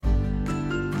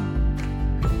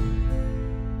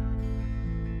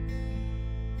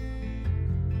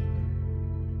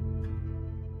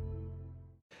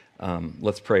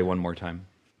Let's pray one more time.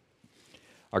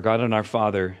 Our God and our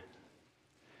Father,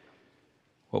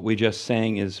 what we just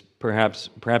sang is perhaps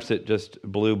it just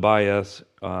blew by us,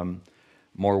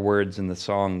 more words in the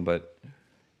song, but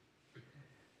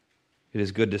it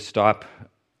is good to stop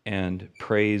and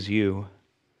praise you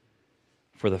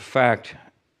for the fact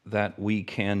that we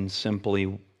can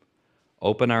simply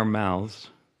open our mouths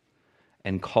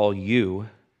and call you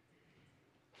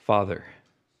Father,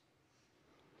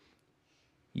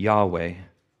 Yahweh,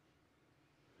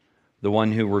 the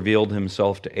one who revealed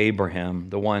himself to Abraham,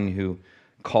 the one who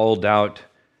called out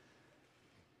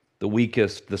the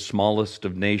weakest, the smallest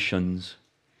of nations,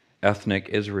 ethnic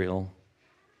Israel.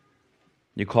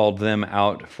 You called them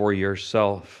out for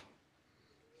yourself.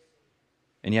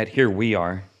 And yet here we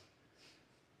are,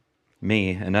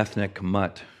 me, an ethnic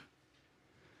mutt,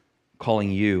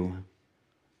 calling you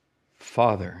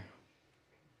Father.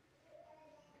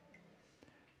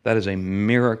 That is a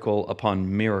miracle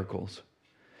upon miracles.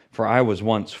 For I was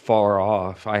once far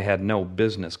off. I had no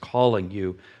business calling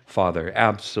you Father.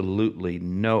 Absolutely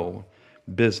no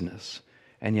business.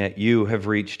 And yet you have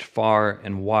reached far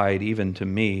and wide, even to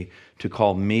me, to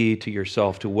call me to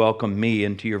yourself, to welcome me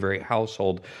into your very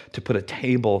household, to put a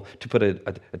table, to put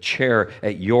a chair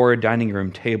at your dining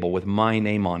room table with my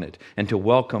name on it, and to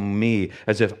welcome me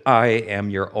as if I am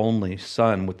your only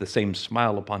son with the same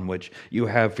smile upon which you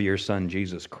have for your son,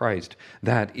 Jesus Christ.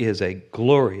 That is a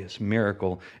glorious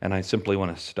miracle, and I simply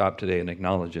want to stop today and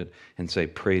acknowledge it and say,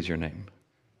 praise your name.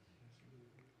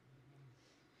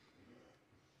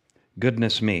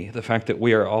 Goodness me, the fact that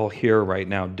we are all here right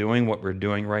now doing what we're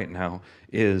doing right now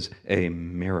is a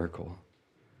miracle.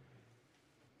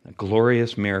 A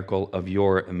glorious miracle of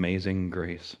your amazing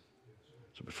grace.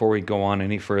 So before we go on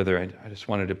any further, I just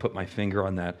wanted to put my finger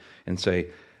on that and say,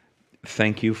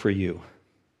 thank you for you.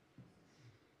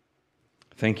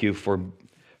 Thank you for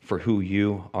who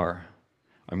you are.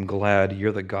 I'm glad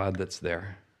you're the God that's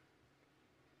there.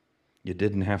 You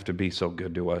didn't have to be so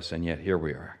good to us, and yet here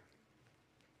we are.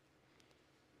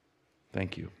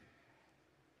 Thank you.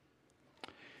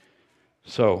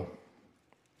 So,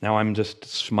 now I'm just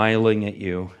smiling at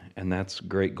you, and that's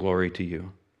great glory to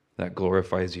you. That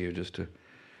glorifies you, just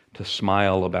to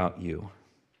smile about you.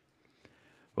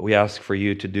 But we ask for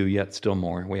you to do yet still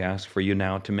more. We ask for you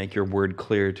now to make your word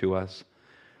clear to us.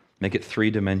 Make it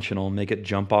three-dimensional. Make it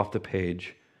jump off the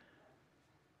page.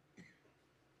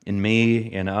 In me,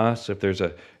 in us, if there's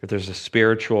a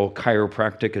spiritual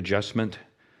chiropractic adjustment,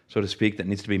 so to speak, that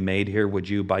needs to be made here, would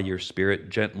you, by your Spirit,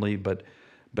 gently but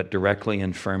directly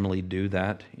and firmly do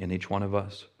that in each one of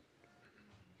us?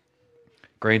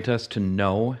 Grant us to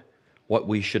know what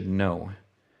we should know,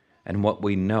 and what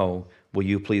we know, will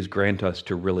you please grant us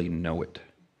to really know it?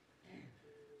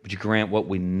 Would you grant what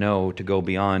we know to go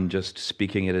beyond just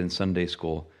speaking it in Sunday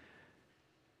school?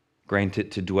 Grant it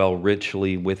to dwell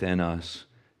richly within us,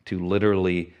 to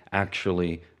literally,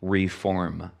 actually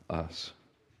reform us.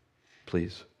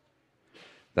 Please.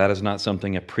 That is not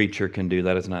something a preacher can do.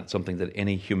 That is not something that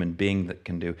any human being that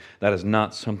can do. That is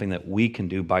not something that we can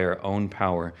do by our own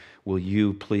power. Will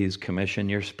you please commission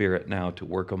your Spirit now to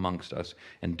work amongst us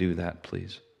and do that,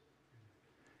 please?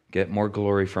 Get more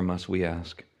glory from us, we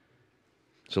ask.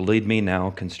 So lead me now,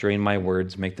 constrain my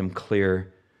words, make them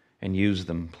clear, and use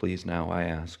them, please, now, I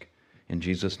ask. In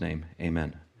Jesus' name,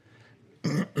 amen.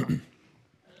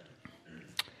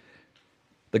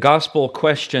 The gospel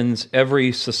questions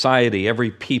every society,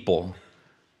 every people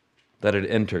that it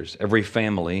enters, every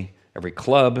family, every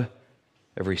club,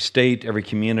 every state, every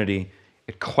community.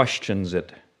 It questions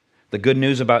it. The good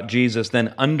news about Jesus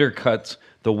then undercuts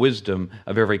the wisdom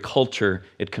of every culture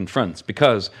it confronts,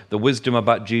 because the wisdom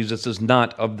about Jesus is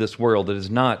not of this world. It is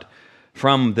not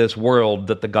from this world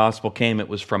that the gospel came. It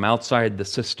was from outside the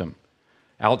system,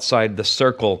 outside the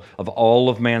circle of all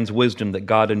of man's wisdom, that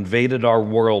God invaded our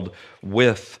world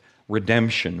with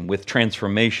redemption, with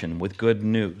transformation, with good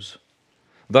news.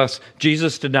 Thus,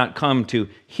 Jesus did not come to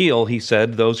heal, he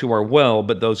said, those who are well,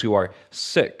 but those who are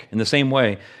sick. In the same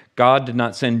way, God did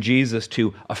not send Jesus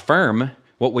to affirm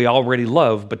what we already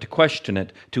love, but to question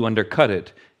it, to undercut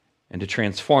it, and to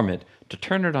transform it, to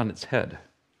turn it on its head.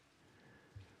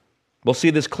 We'll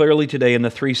see this clearly today in the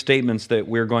three statements that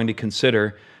we're going to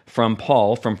consider from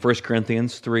Paul, from 1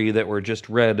 Corinthians 3 that were just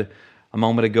read a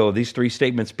moment ago. These three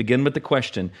statements begin with the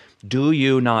question, do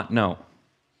you not know?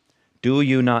 Do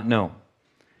you not know?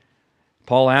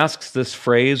 Paul asks this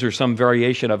phrase or some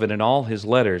variation of it in all his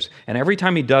letters, and every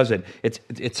time he does it,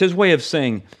 it's his way of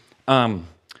saying,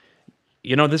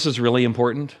 this is really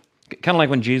important. Kind of like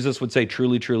when Jesus would say,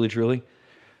 truly, truly, truly.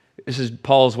 This is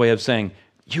Paul's way of saying,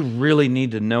 you really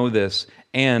need to know this,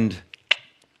 and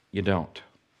you don't.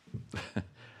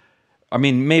 I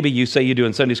mean, maybe you say you do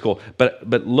in Sunday school,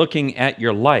 but looking at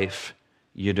your life,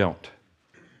 you don't.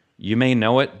 You may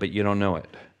know it, but you don't know it.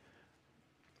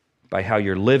 By how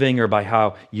you're living, or by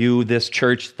how you, this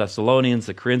church, Thessalonians,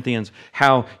 the Corinthians,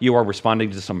 how you are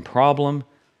responding to some problem.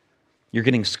 You're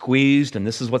getting squeezed, and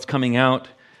this is what's coming out.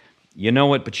 You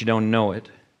know it, but you don't know it.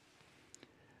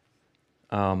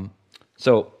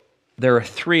 So there are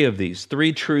three of these,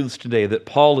 three truths today that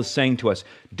Paul is saying to us.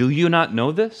 Do you not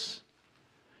know this?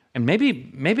 And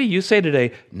maybe you say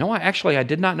today, no, I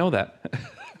did not know that.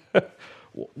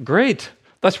 Great.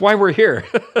 That's why we're here,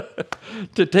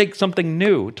 to take something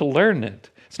new, to learn it.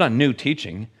 It's not new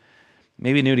teaching.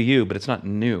 Maybe new to you, but it's not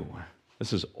new.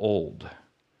 This is old.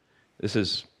 This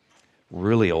is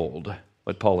really old,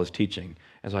 what Paul is teaching,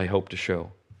 as I hope to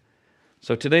show.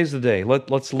 So today's the day.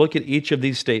 Let's look at each of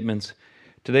these statements.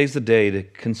 Today's the day to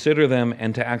consider them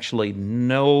and to actually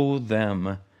know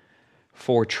them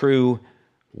for true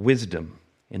wisdom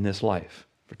in this life,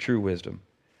 for true wisdom.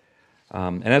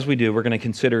 And as we do, we're going to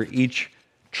consider each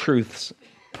truth's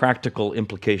practical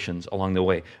implications along the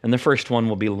way. And the first one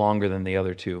will be longer than the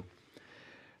other two.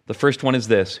 The first one is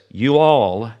this: you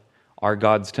all are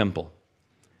God's temple.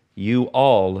 You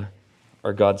all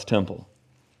are God's temple.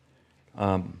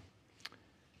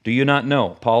 Do you not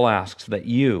know, Paul asks, that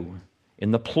you,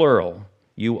 in the plural,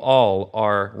 you all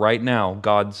are right now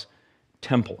God's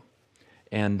temple?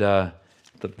 And the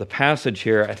passage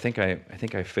here, I think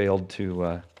I failed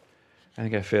to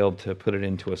put it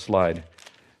into a slide.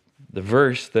 The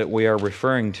verse that we are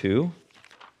referring to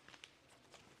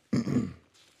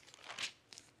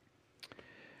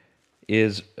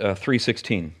is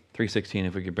 3:16. 3:16,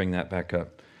 if we could bring that back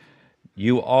up.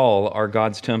 You all are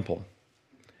God's temple.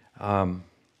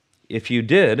 If you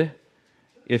did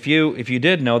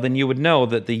know, then you would know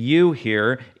that the you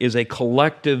here is a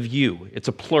collective you. It's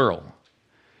a plural.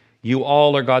 You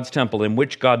all are God's temple in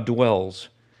which God dwells.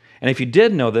 And if you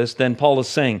did know this, then Paul is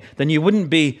saying, then you wouldn't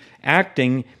be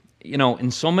acting,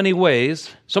 in so many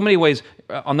ways,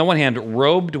 on the one hand,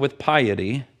 robed with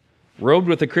piety, robed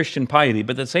with a Christian piety,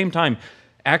 but at the same time,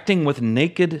 acting with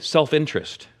naked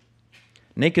self-interest.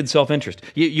 Naked self-interest.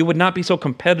 You would not be so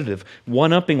competitive,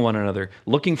 one-upping one another,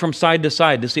 looking from side to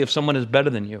side to see if someone is better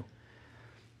than you.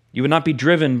 You would not be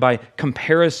driven by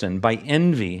comparison, by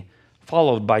envy,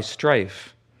 followed by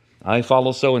strife. I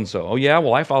follow so-and-so. Oh yeah,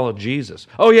 well I follow Jesus.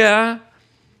 Oh yeah,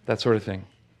 that sort of thing.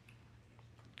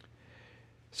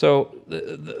 So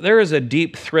there is a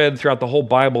deep thread throughout the whole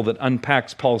Bible that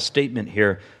unpacks Paul's statement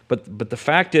here. But the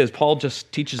fact is, Paul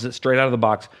just teaches it straight out of the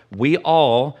box. We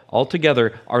all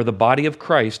together, are the body of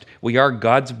Christ. We are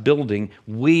God's building.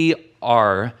 We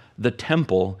are the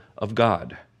temple of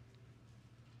God.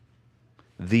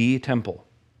 The temple.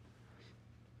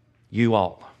 You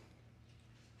all.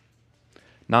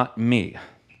 Not me.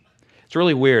 It's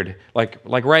really weird. Like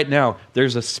right now,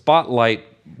 there's a spotlight,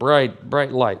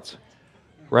 bright lights,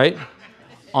 right,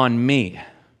 on me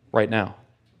right now.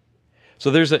 So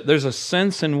there's a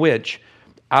sense in which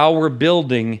our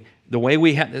building, the way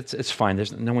we have, it's fine.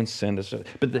 There's no one's sinned.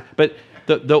 But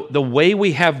the way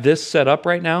we have this set up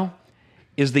right now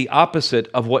is the opposite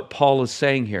of what Paul is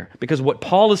saying here. Because what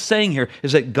Paul is saying here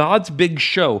is that God's big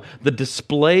show, the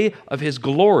display of His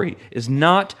glory, is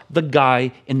not the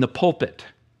guy in the pulpit.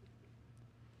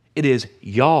 It is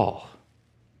y'all.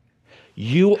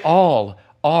 You all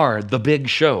are the big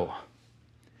show.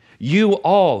 You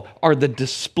all are the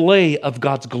display of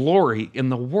God's glory in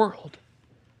the world.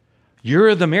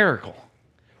 You're the miracle.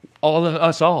 All of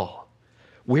us all.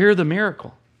 We're the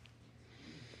miracle.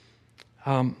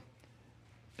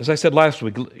 As I said last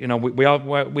week,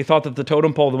 we thought that the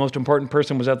totem pole, the most important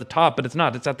person, was at the top, but it's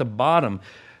not. It's at the bottom.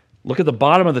 Look at the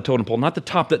bottom of the totem pole, not the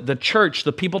top. The church,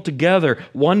 the people together,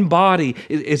 one body,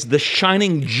 is the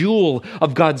shining jewel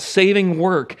of God's saving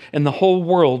work in the whole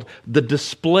world, the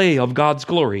display of God's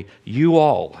glory. You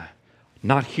all,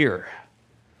 not here.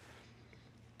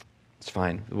 It's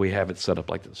fine. We have it set up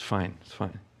like this. It's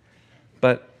fine.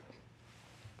 But,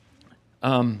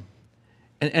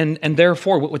 and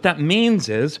therefore, what that means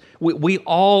is we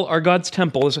all are God's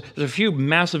temple. There's a few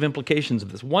massive implications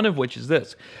of this, one of which is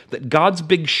this, that God's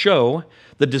big show,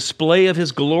 the display of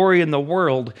His glory in the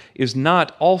world, is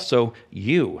not also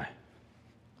you.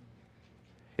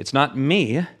 It's not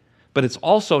me, but it's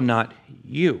also not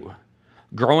you.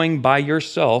 Growing by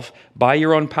yourself, by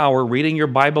your own power, reading your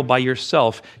Bible by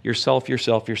yourself.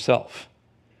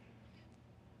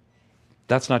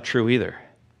 That's not true either.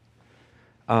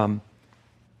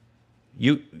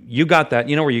 You got that.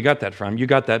 You know where you got that from. You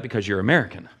got that because you're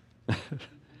American.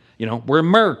 We're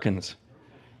Americans.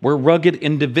 We're rugged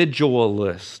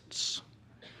individualists.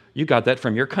 You got that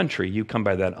from your country. You come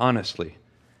by that honestly.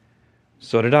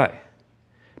 So did I.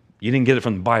 You didn't get it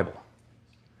from the Bible.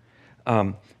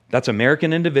 That's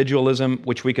American individualism,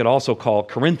 which we could also call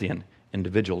Corinthian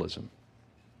individualism.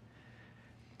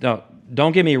 Now,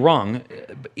 don't get me wrong.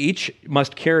 Each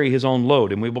must carry his own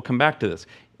load, and we will come back to this.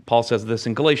 Paul says this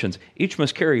in Galatians. Each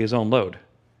must carry his own load.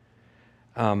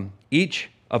 Each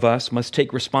of us must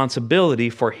take responsibility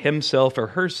for himself or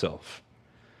herself.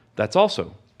 That's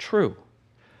also true.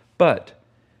 But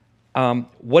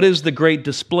what is the great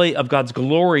display of God's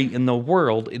glory in the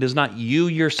world? It is not you,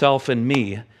 yourself, and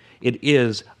me. It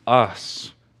is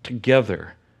us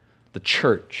together, the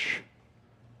church,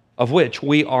 of which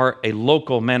we are a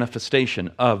local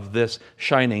manifestation of this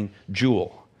shining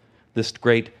jewel, this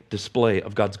great display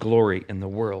of God's glory in the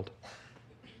world.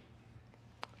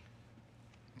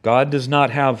 God does not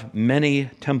have many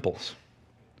temples.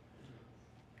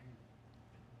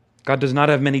 God does not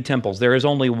have many temples. There is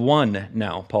only one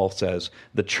now, Paul says,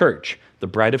 the church, the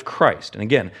bride of Christ. And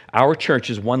again, our church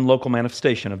is one local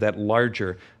manifestation of that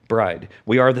larger bride.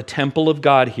 We are the temple of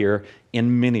God here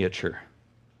in miniature.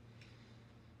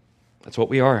 That's what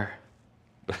we are.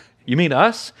 You mean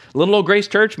us? Little old Grace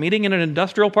Church meeting in an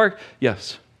industrial park?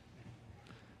 Yes.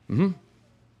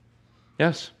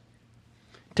 Yes.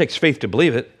 It takes faith to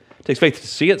believe it. It takes faith to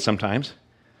see it sometimes.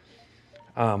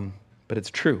 But it's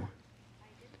true.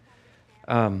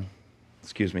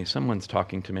 Excuse me, someone's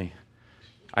talking to me.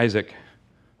 Isaac.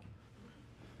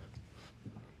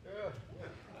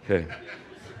 Okay.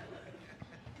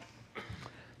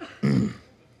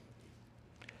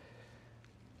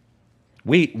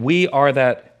 We are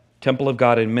that temple of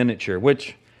God in miniature,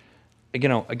 which,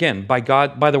 again, by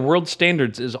the world's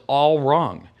standards, is all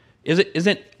wrong.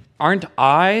 Aren't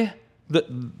I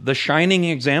the shining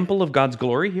example of God's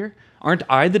glory here? Aren't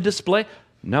I the display?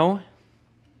 No.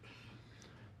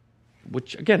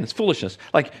 Which, again, is foolishness.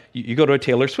 Like, you go to a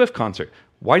Taylor Swift concert.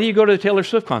 Why do you go to a Taylor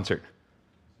Swift concert?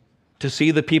 To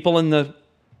see the people in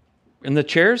the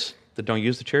chairs that don't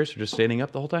use the chairs, they're just standing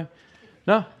up the whole time?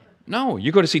 No,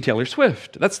 you go to see Taylor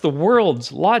Swift. That's the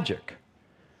world's logic.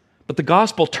 But the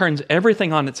gospel turns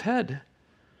everything on its head.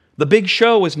 The big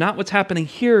show is not what's happening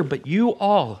here, but you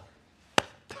all.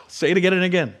 Say it again and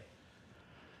again.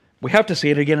 We have to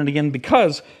say it again and again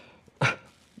because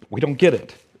we don't get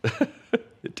it.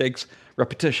 It takes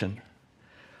repetition.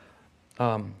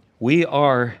 We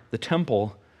are the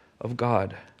temple of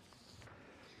God.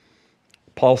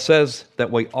 Paul says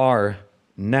that we are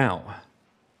now,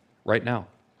 right now.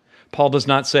 Paul does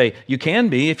not say, you can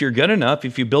be if you're good enough,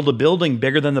 if you build a building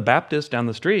bigger than the Baptist down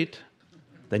the street,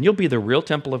 then you'll be the real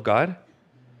temple of God.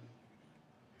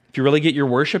 If you really get your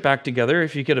worship act together,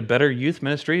 if you get a better youth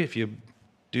ministry, if you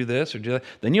do this or do that,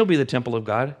 then you'll be the temple of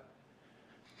God.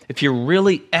 If you're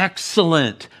really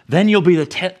excellent, then you'll be the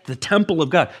temple of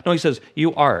God. No, he says,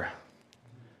 you are.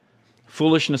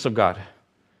 Foolishness of God.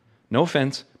 No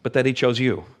offense, but that he chose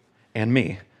you and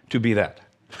me to be that.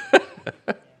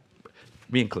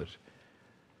 Me included.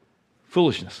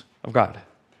 Foolishness of God.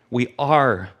 We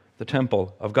are the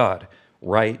temple of God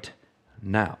right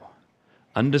now.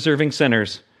 Undeserving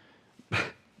sinners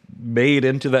made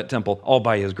into that temple all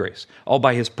by his grace, all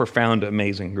by his profound,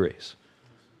 amazing grace.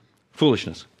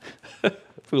 Foolishness.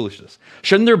 Foolishness.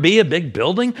 Shouldn't there be a big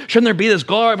building? Shouldn't there be this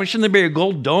glory? Shouldn't there be a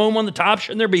gold dome on the top?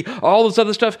 Shouldn't there be all this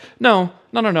other stuff? No.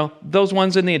 Those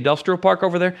ones in the industrial park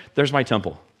over there, there's my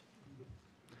temple.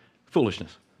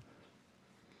 Foolishness.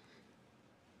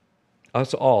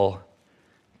 Us all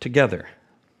together.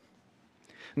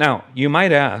 Now, you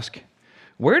might ask,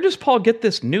 where does Paul get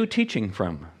this new teaching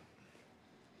from?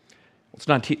 It's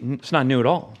not new at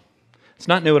all. It's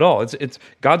not new at all. It's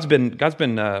God's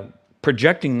been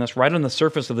projecting this right on the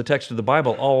surface of the text of the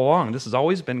Bible all along. This has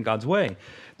always been God's way.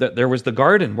 That there was the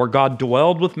garden where God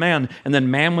dwelled with man, and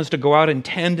then man was to go out and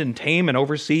tend and tame and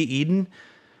oversee Eden.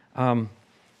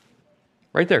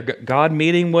 Right there, God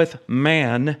meeting with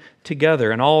man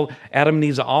together, and all Adam and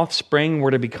Eve's offspring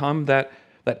were to become that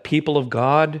people of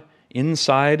God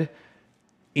inside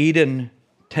Eden,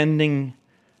 tending,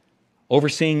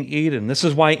 overseeing Eden. This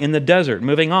is why in the desert,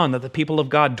 moving on, that the people of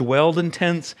God dwelled in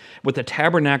tents with the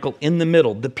tabernacle in the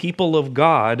middle, the people of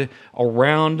God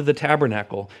around the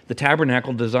tabernacle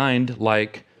designed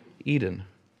like Eden.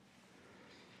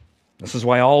 This is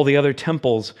why all the other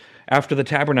temples after the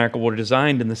tabernacle were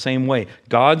designed in the same way.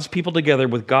 God's people together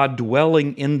with God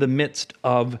dwelling in the midst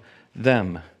of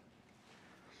them.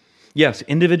 Yes,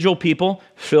 individual people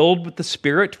filled with the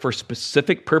Spirit for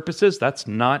specific purposes, that's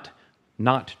not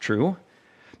true.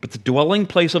 But the dwelling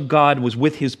place of God was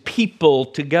with his people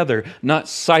together, not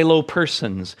silo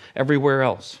persons everywhere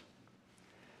else.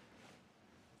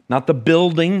 Not the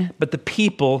building, but the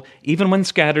people, even when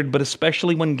scattered, but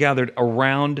especially when gathered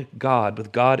around God,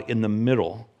 with God in the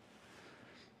middle.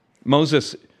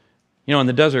 Moses, in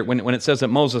the desert, when it says that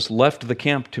Moses left the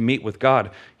camp to meet with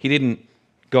God, he didn't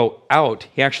go out,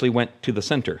 he actually went to the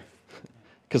center,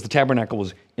 because the tabernacle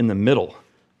was in the middle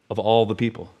of all the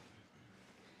people.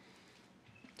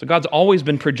 So God's always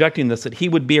been projecting this, that he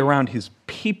would be around his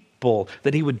people,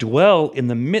 that he would dwell in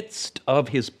the midst of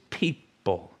his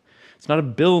people. It's not a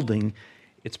building,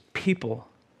 it's people.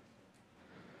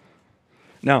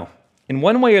 Now, in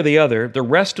one way or the other, the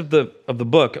rest of the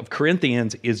book of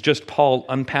Corinthians is just Paul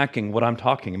unpacking what I'm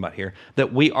talking about here,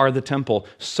 that we are the temple,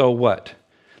 so what?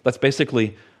 That's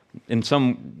basically, in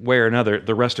some way or another,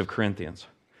 the rest of Corinthians.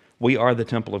 We are the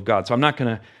temple of God. So I'm not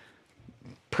going to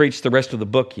preach the rest of the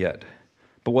book yet.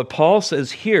 But what Paul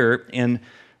says here in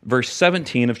verse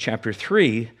 17 of chapter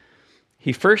 3,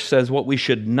 he first says what we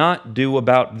should not do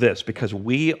about this, because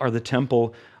we are the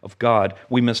temple of God.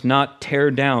 We must not tear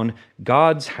down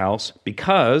God's house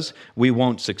because we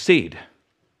won't succeed.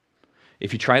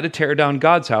 If you try to tear down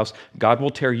God's house, God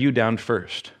will tear you down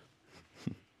first.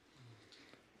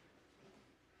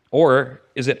 Or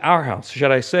is it our house?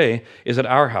 Should I say, is it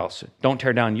our house? Don't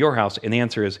tear down your house. And the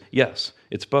answer is yes,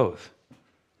 it's both.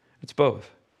 It's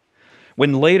both.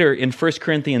 When later in 1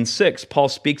 Corinthians 6, Paul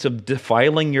speaks of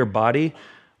defiling your body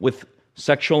with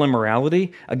sexual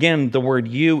immorality, again, the word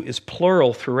you is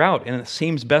plural throughout, and it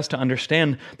seems best to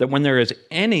understand that when there is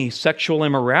any sexual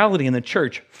immorality in the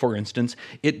church, for instance,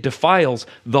 it defiles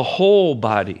the whole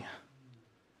body.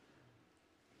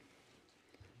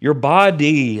 Your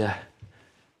body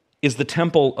is the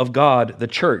temple of God, the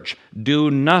church. Do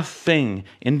nothing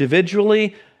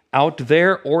individually, out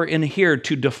there or in here,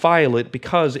 to defile it,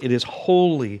 because it is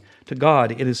holy to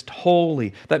God. It is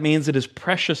holy. That means it is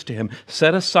precious to him,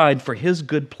 set aside for his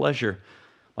good pleasure,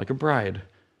 like a bride.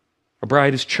 A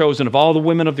bride is chosen. Of all the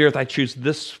women of the earth, I choose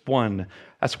this one.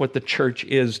 That's what the church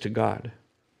is to God.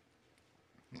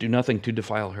 Do nothing to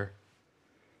defile her.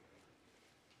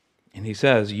 And he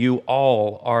says, you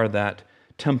all are that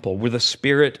temple where the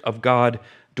Spirit of God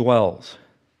dwells.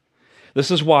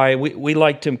 This is why we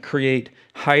like to create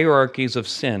hierarchies of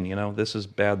sin. This is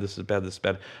bad, this is bad, this is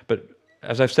bad. But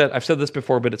as I've said this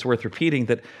before, but it's worth repeating,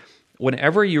 that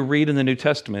whenever you read in the New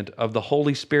Testament of the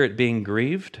Holy Spirit being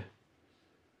grieved,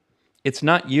 it's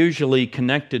not usually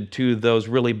connected to those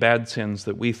really bad sins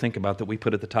that we think about, that we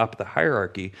put at the top of the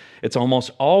hierarchy. It's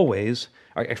almost always,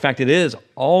 in fact, it is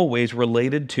always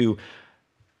related to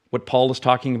what Paul is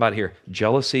talking about here: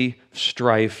 jealousy,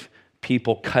 strife,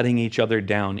 people cutting each other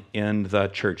down in the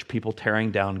church, people tearing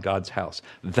down God's house.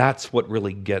 That's what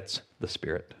really gets the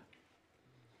Spirit.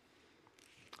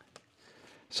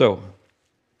 So,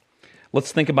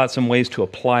 let's think about some ways to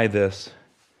apply this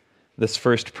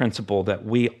first principle, that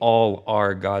we all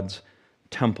are God's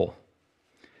temple.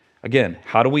 Again,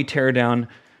 how do we tear down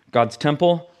God's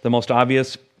temple? The most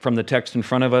obvious from the text in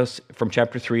front of us, from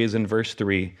chapter 3, is in verse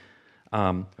 3,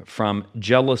 from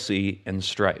jealousy and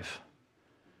strife.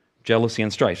 Jealousy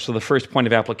and strife. So the first point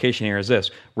of application here is this: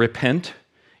 repent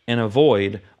and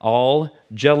avoid all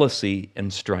jealousy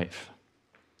and strife.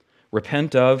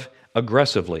 Repent of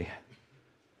aggressively,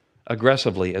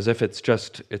 as if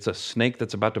it's a snake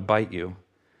that's about to bite you.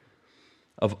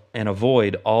 And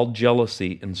avoid all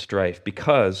jealousy and strife,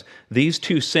 because these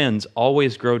two sins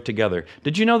always grow together.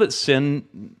 Did you know that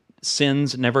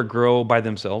sins never grow by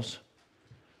themselves?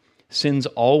 Sins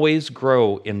always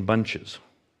grow in bunches.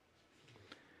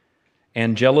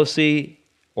 And jealousy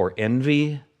or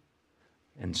envy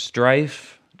and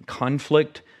strife,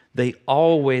 conflict, they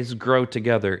always grow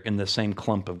together in the same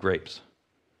clump of grapes.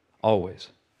 Always.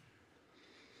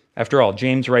 After all,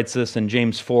 James writes this in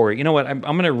James 4. You know what? I'm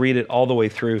going to read it all the way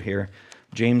through here.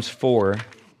 James 4.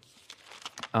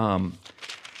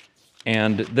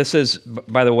 And this is,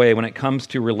 by the way, when it comes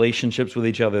to relationships with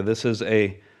each other, this is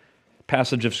a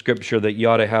passage of Scripture that you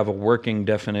ought to have a working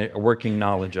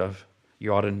knowledge of.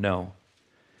 You ought to know.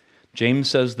 James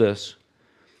says this: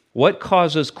 what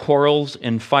causes quarrels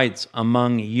and fights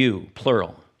among you,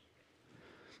 plural?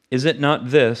 Is it not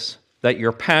this, that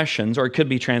your passions, or it could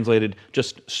be translated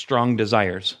just strong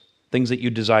desires, things that you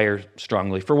desire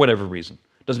strongly for whatever reason,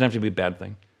 doesn't have to be a bad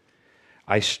thing.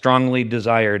 I strongly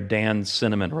desire Dan's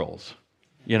cinnamon rolls.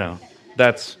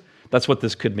 That's what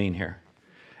this could mean here,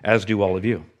 as do all of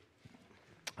you.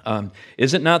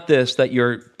 Is it not this, that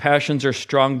your passions or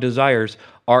strong desires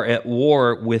are at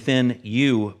war within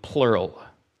you, plural?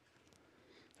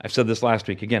 I've said this last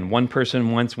week. Again, one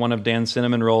person wants one of Dan's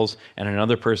cinnamon rolls and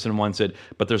another person wants it,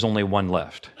 but there's only one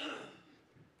left.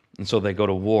 And so they go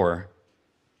to war,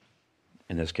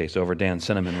 in this case, over Dan's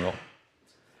cinnamon roll.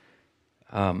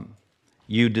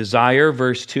 You desire,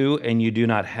 verse 2, and you do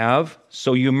not have,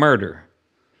 so you murder.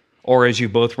 Or as you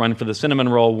both run for the cinnamon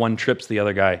roll, one trips the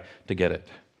other guy to get it.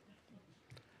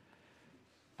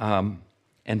 And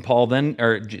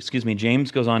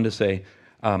James goes on to say,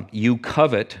 you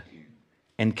covet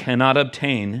and cannot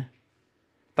obtain.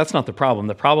 That's not the problem.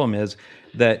 The problem is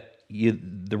that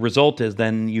the result is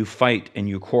then you fight and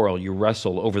you quarrel, you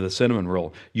wrestle over the cinnamon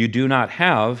roll. You do not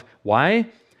have. Why?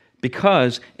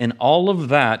 Because in all of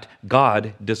that,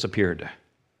 God disappeared.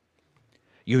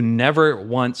 You never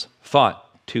once thought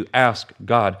to ask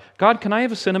God, God, can I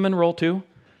have a cinnamon roll too?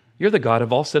 You're the God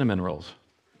of all cinnamon rolls.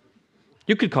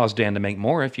 You could cause Dan to make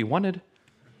more if you wanted.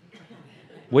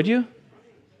 Would you?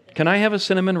 Can I have a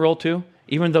cinnamon roll too,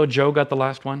 even though Joe got the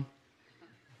last one?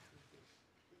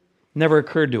 Never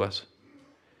occurred to us.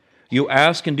 You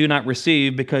ask and do not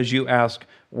receive because you ask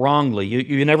wrongly.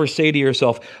 You never say to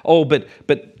yourself, oh, but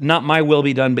not my will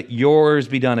be done, but yours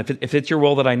be done. If it's your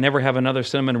will that I never have another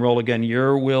cinnamon roll again,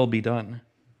 your will be done.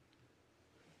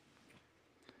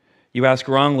 You ask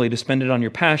wrongly to spend it on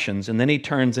your passions. And then he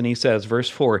turns and he says, verse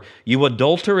 4, you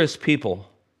adulterous people.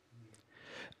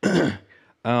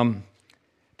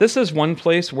 This is one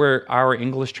place where our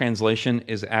English translation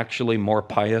is actually more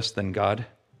pious than God.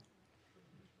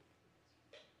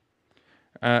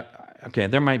 Okay,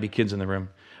 there might be kids in the room.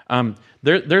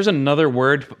 There's another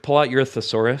word. Pull out your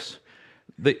thesaurus.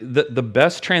 The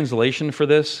best translation for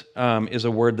this is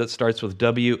a word that starts with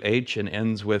WH and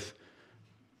ends with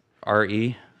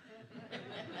RE.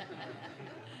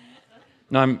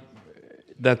 No,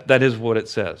 that is what it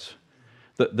says.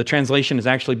 The translation is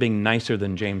actually being nicer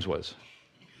than James was,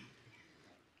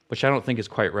 which I don't think is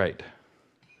quite right.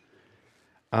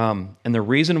 And the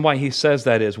reason why he says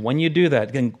that is when you do that,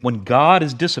 again, when God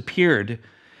has disappeared,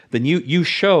 then you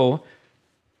show,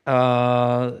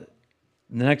 the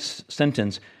next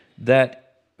sentence,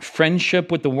 that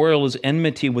friendship with the world is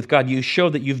enmity with God. You show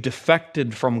that you've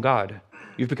defected from God.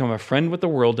 You've become a friend with the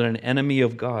world and an enemy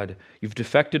of God. You've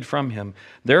defected from him.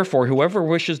 Therefore, whoever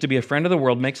wishes to be a friend of the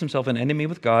world makes himself an enemy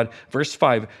with God. Verse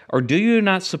 5, or do you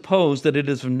not suppose that it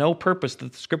is of no purpose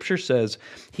that the Scripture says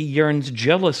he yearns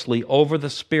jealously over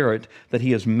the Spirit that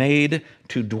he has made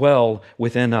to dwell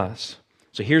within us?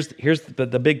 So here's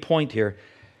the big point here,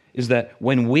 is that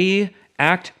when we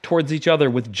act towards each other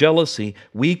with jealousy,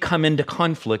 we come into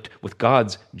conflict with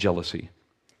God's jealousy.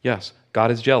 Yes,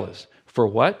 God is jealous. For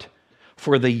what?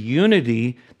 For the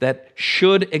unity that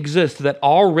should exist, that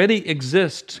already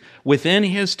exists within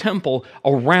his temple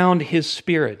around his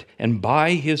Spirit and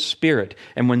by his Spirit.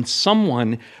 And when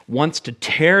someone wants to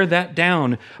tear that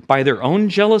down by their own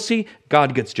jealousy,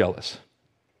 God gets jealous.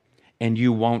 And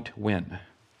you won't win.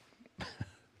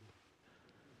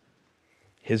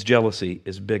 His jealousy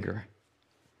is bigger.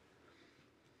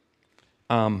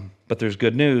 But there's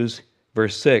good news.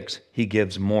 Verse 6, he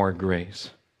gives more grace.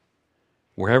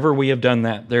 Wherever we have done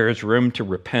that, there is room to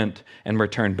repent and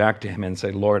return back to him and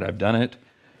say, Lord, I've done it.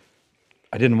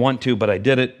 I didn't want to, but I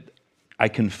did it. I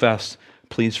confess.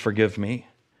 Please forgive me.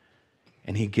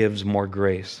 And he gives more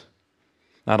grace.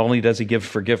 Not only does he give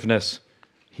forgiveness,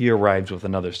 he arrives with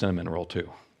another cinnamon roll too,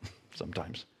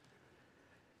 sometimes.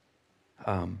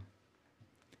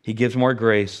 He gives more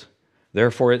grace.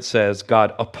 Therefore, it says,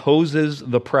 God opposes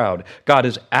the proud. God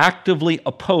is actively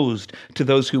opposed to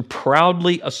those who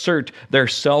proudly assert their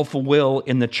self-will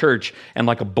in the church and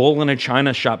like a bull in a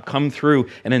china shop come through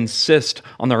and insist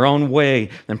on their own way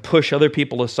and push other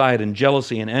people aside in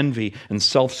jealousy and envy and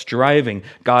self-striving.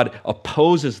 God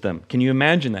opposes them. Can you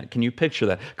imagine that? Can you picture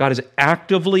that? God is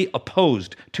actively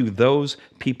opposed to those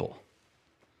people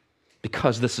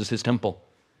because this is his temple,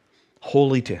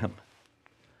 holy to him.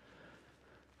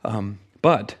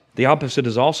 But the opposite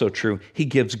is also true. He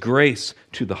gives grace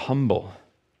to the humble.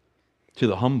 To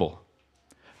the humble.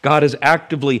 God is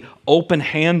actively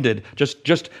open-handed,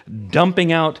 just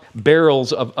dumping out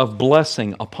barrels of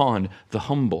blessing upon the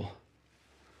humble.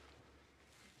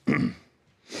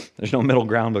 There's no middle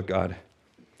ground with God.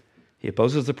 He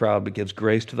opposes the proud, but gives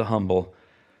grace to the humble.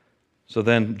 So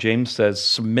then James says,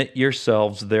 submit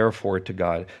yourselves therefore to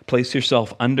God. Place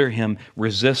yourself under him.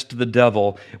 Resist the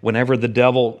devil. Whenever the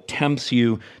devil tempts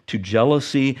you to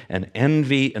jealousy and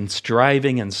envy and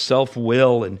striving and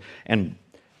self-will and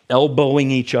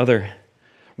elbowing each other,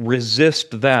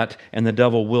 resist that and the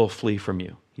devil will flee from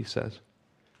you, he says.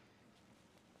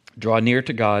 Draw near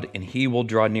to God, and he will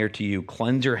draw near to you.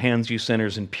 Cleanse your hands, you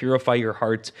sinners, and purify your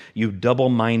hearts, you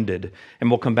double-minded. And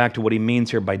we'll come back to what he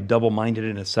means here by double-minded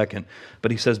in a second.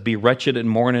 But he says, be wretched and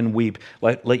mourn and weep.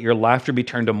 Let your laughter be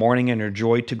turned to mourning and your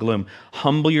joy to gloom.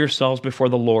 Humble yourselves before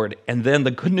the Lord. And then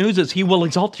the good news is he will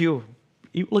exalt you.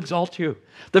 He will exalt you.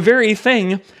 The very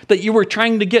thing that you were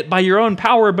trying to get by your own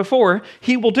power before,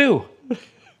 he will do.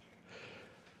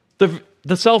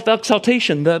 The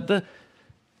self-exaltation,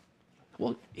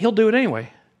 well, he'll do it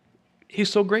anyway. He's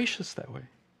so gracious that way.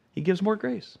 He gives more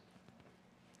grace.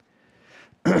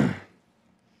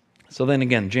 So then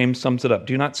again, James sums it up.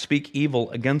 Do not speak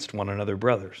evil against one another,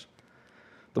 brothers.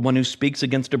 The one who speaks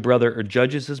against a brother or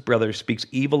judges his brother speaks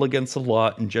evil against the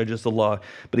law and judges the law.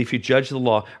 But if you judge the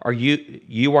law,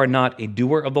 you are not a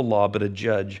doer of the law, but a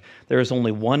judge. There is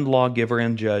only one lawgiver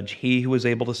and judge, he who is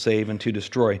able to save and to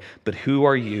destroy. But who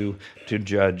are you to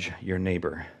judge your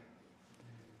neighbor?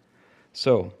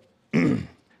 So,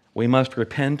 we must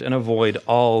repent and avoid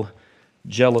all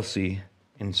jealousy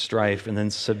and strife, and then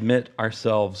submit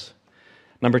ourselves.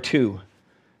 Number 2,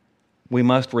 we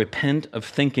must repent of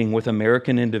thinking with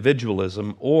American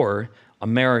individualism or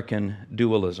American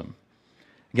dualism.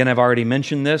 Again, I've already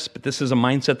mentioned this, but this is a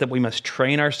mindset that we must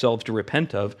train ourselves to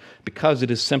repent of because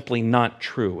it is simply not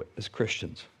true as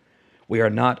Christians. We are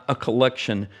not a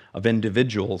collection of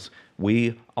individuals.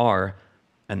 We are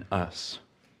an us.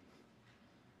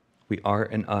 We are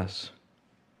an us.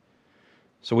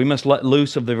 So we must let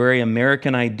loose of the very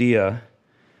American idea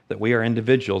that we are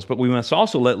individuals, but we must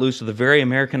also let loose of the very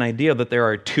American idea that there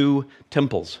are 2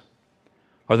 temples,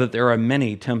 or that there are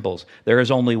many temples. There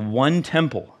is only one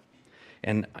temple,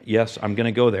 and yes, I'm going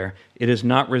to go there. It is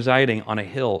not residing on a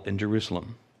hill in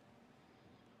Jerusalem.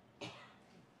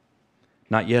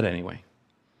 Not yet, anyway.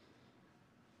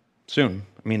 Soon.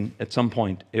 I mean, at some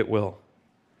point, it will.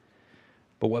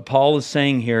 But what Paul is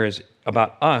saying here is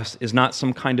about us is not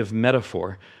some kind of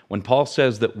metaphor. When Paul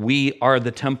says that we are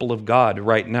the temple of God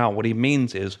right now, what he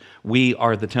means is we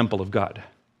are the temple of God.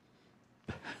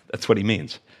 That's what he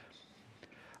means.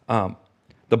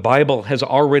 The Bible has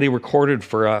already recorded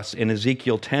for us in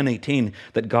Ezekiel 10:18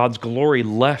 that God's glory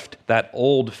left that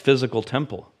old physical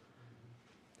temple.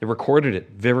 It recorded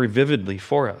it very vividly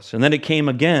for us. And then it came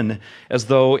again as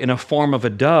though in a form of a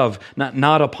dove,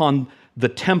 not upon the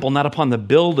temple, not upon the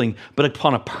building, but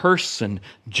upon a person,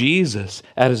 Jesus,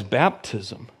 at his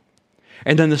baptism.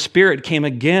 And then the Spirit came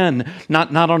again,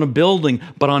 not on a building,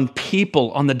 but on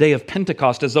people on the day of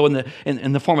Pentecost, as though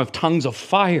in the form of tongues of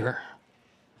fire.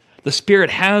 The Spirit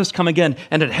has come again,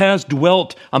 and it has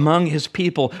dwelt among his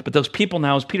people. But those people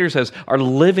now, as Peter says, are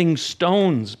living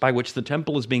stones by which the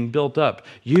temple is being built up.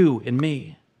 You and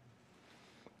me.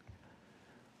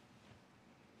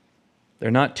 There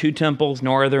are not 2 temples,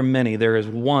 nor are there many. There is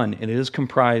one, and it is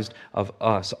comprised of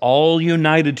us, all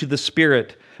united to the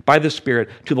Spirit, by the Spirit,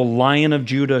 to the Lion of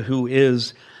Judah, who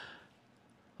is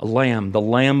a lamb, the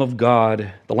Lamb of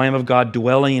God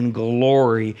dwelling in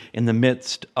glory in the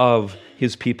midst of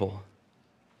his people.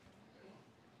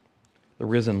 The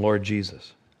risen Lord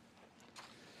Jesus.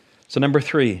 So number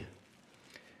 3,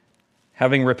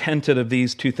 having repented of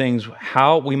these 2 things,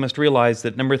 how we must realize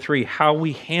that number 3, how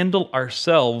we handle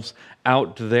ourselves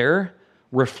out there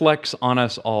reflects on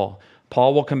us all.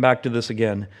 Paul will come back to this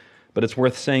again, but it's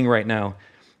worth saying right now.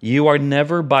 You are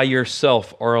never by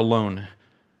yourself or alone.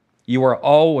 You are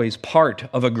always part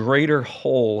of a greater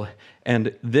whole,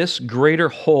 and this greater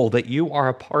whole that you are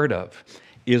a part of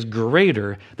is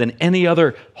greater than any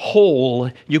other whole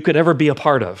you could ever be a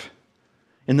part of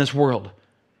in this world.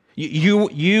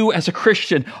 You as a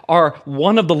Christian are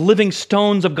one of the living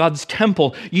stones of God's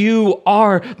temple. You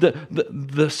are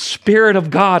the Spirit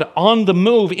of God on the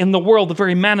move in the world, the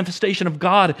very manifestation of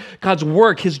God, God's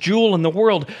work, his jewel in the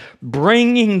world,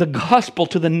 bringing the gospel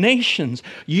to the nations.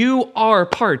 You are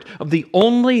part of the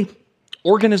only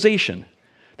organization,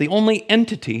 the only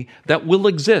entity that will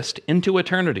exist into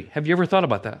eternity. Have you ever thought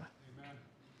about that? Amen.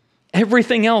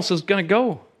 Everything else is going to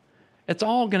go. It's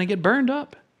all going to get burned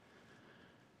up.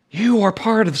 You are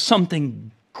part of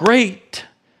something great.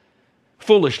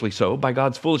 Foolishly so, by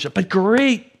God's foolishness, but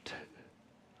great.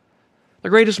 The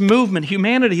greatest movement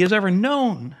humanity has ever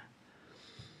known.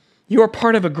 You are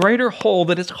part of a greater whole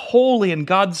that is holy in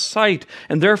God's sight,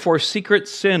 and therefore secret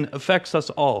sin affects us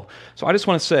all. So I just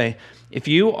want to say, if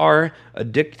you are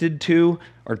addicted to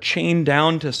or chained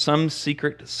down to some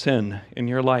secret sin in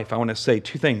your life, I want to say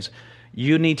 2 things.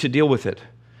 You need to deal with it.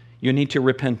 You need to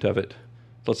repent of it.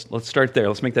 Let's start there.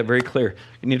 Let's make that very clear.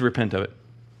 You need to repent of it.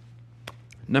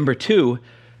 Number 2,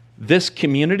 this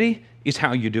community is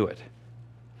how you do it.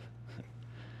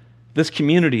 This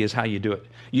community is how you do it.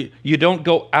 You don't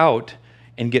go out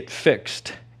and get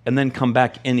fixed and then come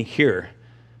back in here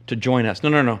to join us.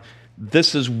 No.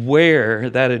 This is where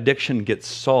that addiction gets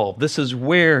solved. This is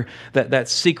where that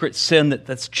secret sin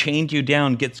that's chained you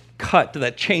down gets cut.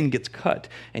 That chain gets cut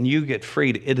and you get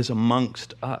freed. It is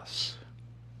amongst us.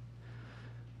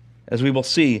 As we will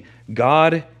see,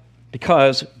 the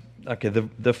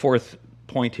fourth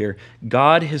point here,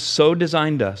 God has so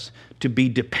designed us to be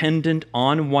dependent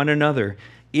on one another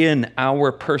in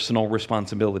our personal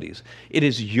responsibilities. It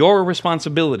is your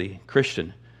responsibility,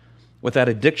 Christian, with that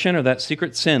addiction or that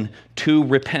secret sin, to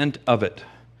repent of it.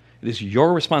 It is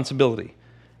your responsibility.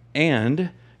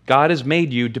 And God has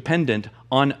made you dependent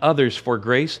on others for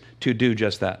grace to do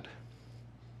just that.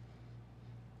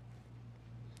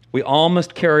 We all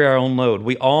must carry our own load.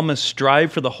 We all must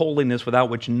strive for the holiness without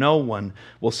which no one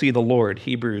will see the Lord.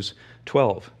 Hebrews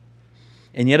 12.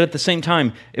 And yet at the same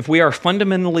time, if we are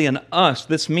fundamentally in us,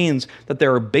 this means that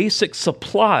there are basic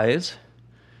supplies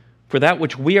for that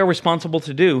which we are responsible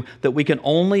to do that we can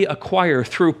only acquire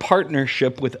through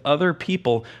partnership with other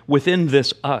people within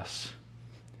this us.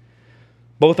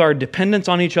 Both our dependence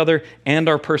on each other and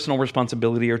our personal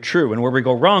responsibility are true. And where we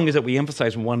go wrong is that we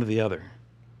emphasize one or the other.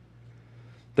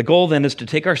 The goal then is to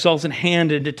take ourselves in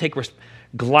hand and to take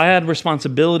glad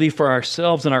responsibility for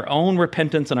ourselves and our own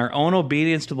repentance and our own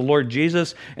obedience to the Lord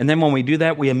Jesus. And then when we do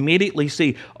that, we immediately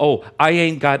see, oh, I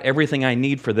ain't got everything I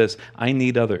need for this. I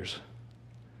need others.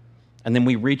 And then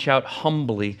we reach out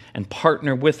humbly and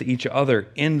partner with each other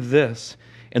in this.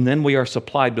 And then we are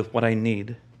supplied with what I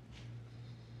need.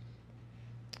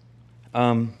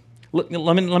 Let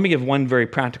me give one very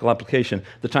practical application.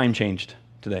 The time changed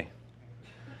today,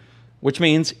 which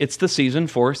means it's the season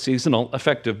for seasonal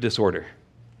affective disorder.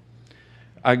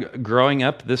 Growing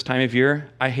up this time of year,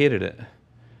 I hated it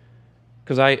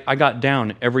because I got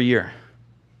down every year.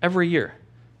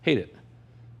 Hate it.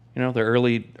 You know, the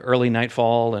early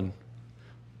nightfall and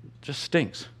just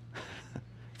stinks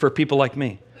for people like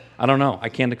me. I don't know. I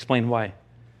can't explain why.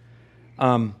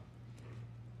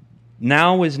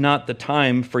 Now is not the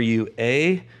time for you,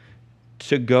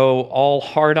 to go all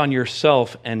hard on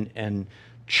yourself and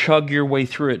chug your way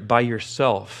through it by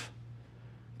yourself.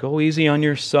 Go easy on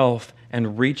yourself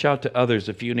and reach out to others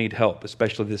if you need help,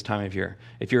 especially this time of year.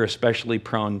 If you're especially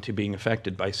prone to being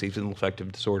affected by seasonal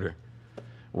affective disorder,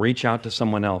 reach out to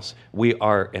someone else. We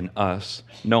are an us,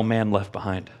 no man left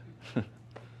behind.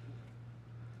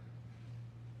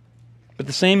 But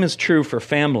the same is true for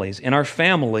families. In our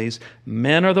families,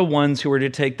 men are the ones who are to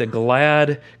take the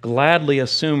gladly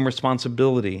assume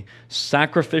responsibility,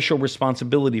 sacrificial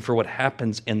responsibility for what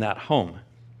happens in that home.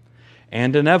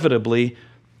 And inevitably,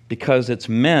 because it's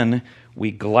men,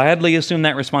 we gladly assume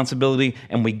that responsibility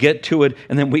and we get to it,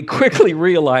 and then we quickly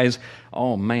realize,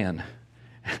 oh man,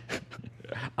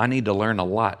 I need to learn a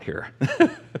lot here.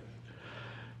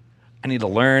 I need to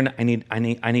learn.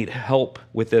 I need help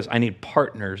with this. I need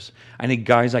partners. I need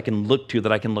guys I can look to,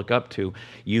 that I can look up to.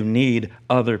 You need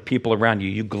other people around you.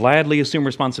 You gladly assume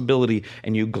responsibility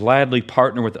and you gladly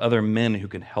partner with other men who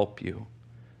can help you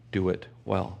do it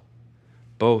well.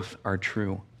 Both are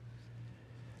true.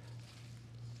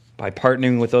 By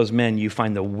partnering with those men, you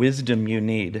find the wisdom you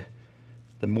need,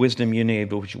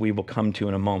 which we will come to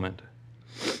in a moment.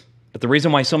 But the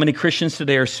reason why so many Christians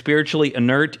today are spiritually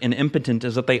inert and impotent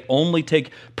is that they only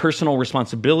take personal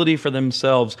responsibility for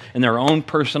themselves in their own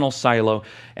personal silo.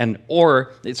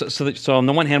 So on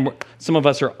the one hand, some of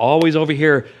us are always over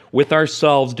here with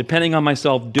ourselves, depending on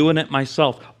myself, doing it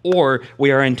myself, or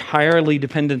we are entirely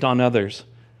dependent on others,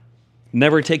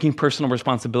 never taking personal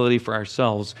responsibility for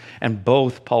ourselves. And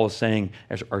both, Paul is saying,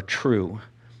 are true.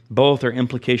 Both are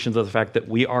implications of the fact that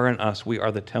we are in us, we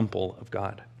are the temple of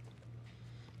God.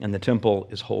 And the temple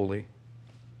is holy.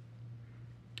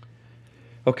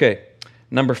 Okay,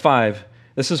 number 5.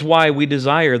 This is why we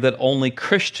desire that only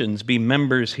Christians be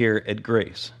members here at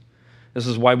Grace. This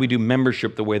is why we do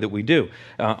membership the way that we do.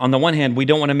 On the one hand, we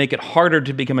don't want to make it harder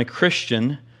to become a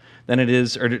Christian than it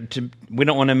is, we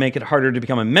don't want to make it harder to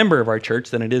become a member of our church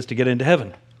than it is to get into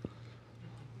heaven.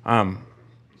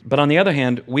 But on the other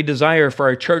hand, we desire for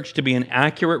our church to be an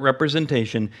accurate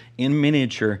representation in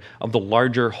miniature of the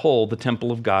larger whole, the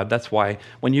temple of God. That's why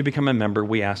when you become a member,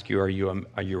 we ask you, are you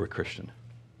a Christian?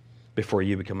 Before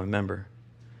you become a member.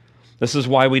 This is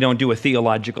why we don't do a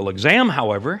theological exam,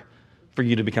 however, for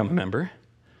you to become a member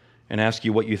and ask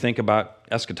you what you think about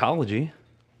eschatology.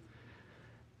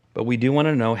 But we do want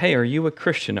to know, hey, are you a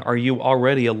Christian? Are you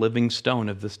already a living stone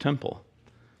of this temple?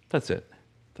 That's it.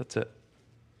 That's it.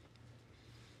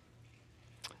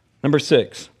 Number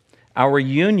 6, our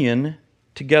union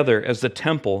together as the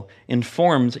temple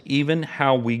informs even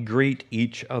how we greet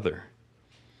each other.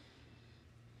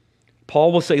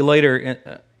 Paul will say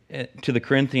later to the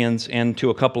Corinthians and to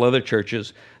a couple other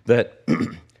churches that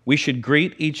we should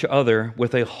greet each other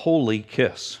with a holy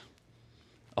kiss.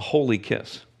 A holy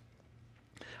kiss.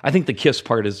 I think the kiss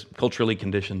part is culturally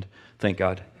conditioned, thank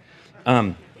God.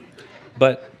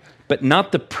 But but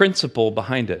not the principle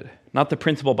behind it. Not the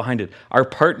principle behind it. Our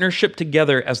partnership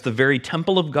together as the very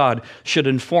temple of God should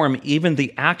inform even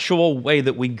the actual way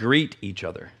that we greet each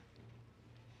other.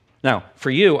 Now, for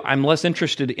you, I'm less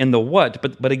interested in the what,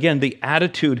 but again, the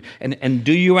attitude, and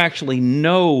do you actually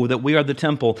know that we are the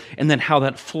temple, and then how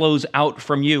that flows out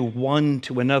from you one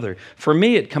to another. For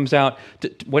me, it comes out,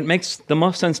 what makes the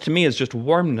most sense to me is just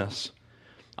warmness.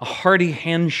 A hearty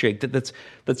handshake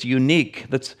that's unique,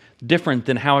 that's different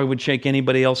than how I would shake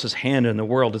anybody else's hand in the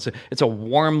world. It's a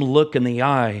warm look in the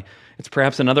eye. It's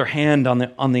perhaps another hand on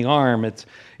the arm. It's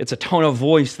a tone of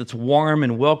voice that's warm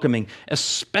and welcoming,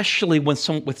 especially with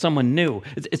someone new.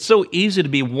 It's so easy to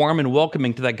be warm and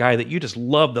welcoming to that guy that you just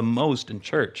love the most in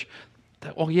church.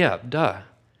 Well, yeah, duh.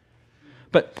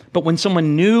 But when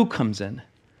someone new comes in,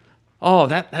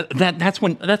 that's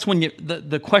when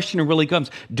the question really comes.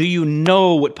 Do you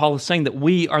know what Paul is saying, that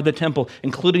we are the temple,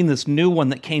 including this new one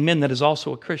that came in that is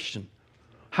also a Christian?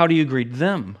 How do you greet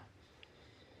them?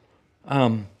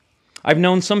 I've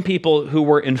known some people who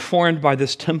were informed by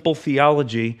this temple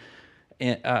theology,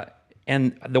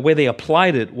 and the way they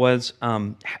applied it was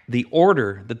the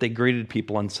order that they greeted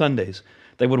people on Sundays.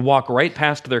 They would walk right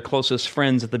past their closest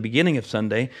friends at the beginning of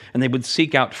Sunday, and they would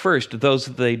seek out first those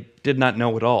that they did not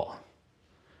know at all.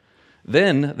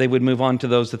 Then they would move on to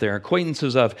those that they're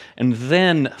acquaintances of, and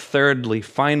then thirdly,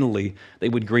 finally, they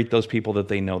would greet those people that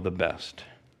they know the best.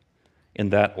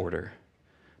 In that order.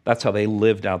 That's how they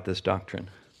lived out this doctrine.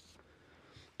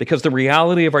 Because the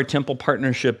reality of our temple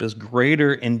partnership is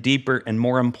greater and deeper and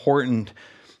more important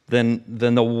than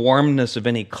the warmness of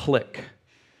any clique,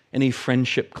 any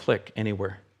friendship clique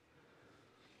anywhere.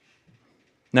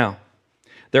 Now,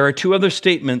 there are two other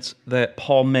statements that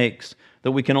Paul makes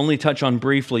that we can only touch on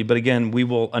briefly, but again, we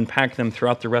will unpack them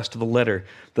throughout the rest of the letter.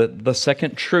 The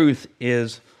second truth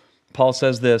is, Paul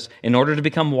says this, in order to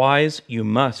become wise, you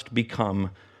must become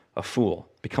a fool.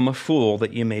 Become a fool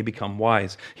that you may become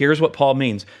wise. Here's what Paul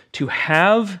means. To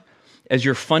have as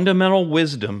your fundamental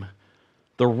wisdom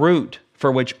the root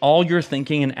for which all your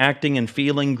thinking and acting and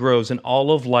feeling grows in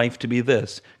all of life to be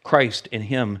this, Christ in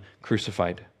Him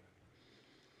crucified.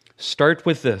 Start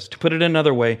with this. To put it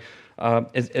another way,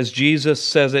 as Jesus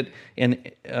says it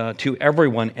to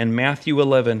everyone in Matthew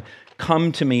 11,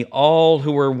 come to me, all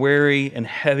who are weary and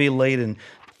heavy laden.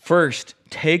 First,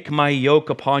 take my yoke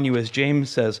upon you, as James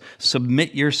says.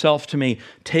 Submit yourself to me.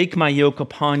 Take my yoke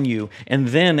upon you. And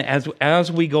then,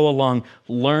 as we go along,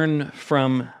 learn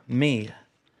from me.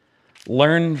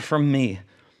 Learn from me.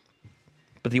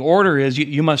 But the order is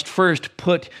you must first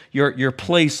put your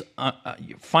place,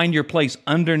 find your place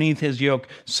underneath His yoke.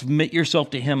 Submit yourself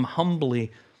to Him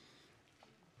humbly.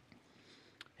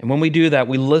 And when we do that,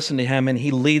 we listen to Him and He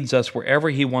leads us wherever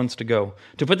He wants to go.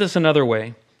 To put this another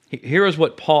way, here is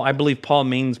what I believe Paul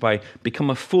means by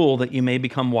become a fool that you may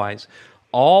become wise.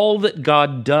 All that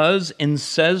God does and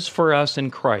says for us in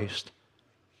Christ,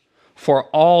 for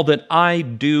all that I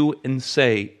do and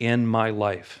say in my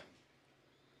life.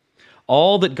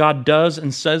 All that God does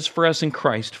and says for us in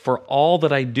Christ, for all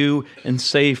that I do and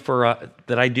say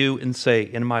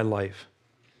in my life.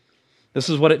 This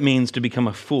is what it means to become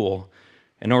a fool,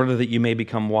 in order that you may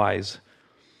become wise.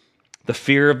 The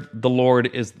fear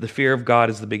of God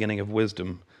is the beginning of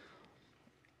wisdom.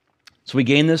 So we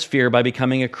gain this fear by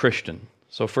becoming a Christian.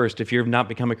 So first, if you've not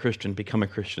become a Christian, become a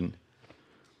Christian.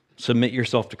 Submit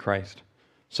yourself to Christ.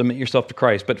 Submit yourself to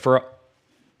Christ. But for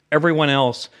everyone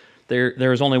else,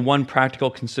 there is only one practical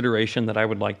consideration that I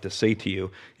would like to say to you,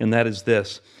 and that is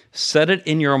this. Set it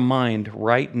in your mind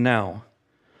right now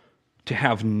to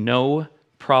have no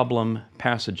problem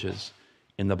passages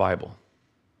in the Bible.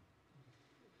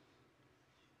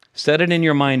 Set it in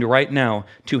your mind right now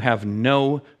to have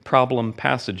no problem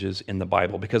passages in the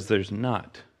Bible, because there's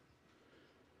not.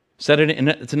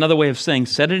 It's another way of saying,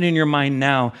 set it in your mind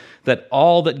now that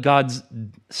all that God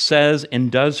says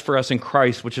and does for us in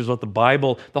Christ, which is what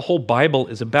the whole Bible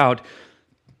is about,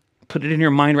 put it in your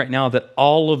mind right now that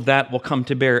all of that will come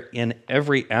to bear in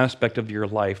every aspect of your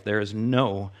life. There is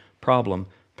no problem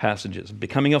passages.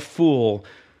 Becoming a fool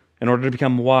in order to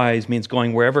become wise means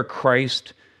going wherever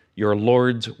Christ, your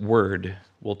Lord's word,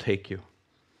 will take you.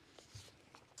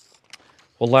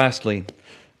 Well, lastly,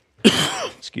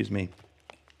 excuse me,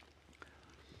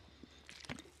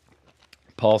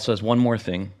 Paul says one more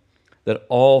thing, that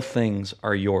all things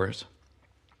are yours.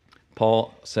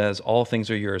 Paul says all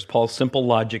things are yours. Paul's simple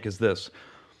logic is this.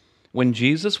 When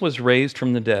Jesus was raised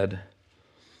from the dead,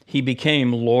 He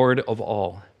became Lord of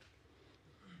all,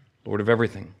 Lord of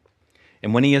everything.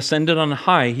 And when He ascended on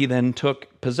high, He then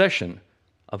took possession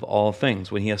of all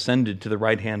things, when He ascended to the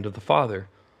right hand of the Father.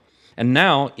 And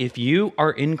now, if you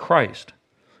are in Christ,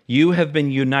 You have been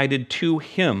united to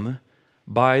Him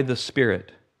by the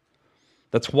Spirit.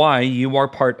 That's why you are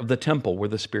part of the temple where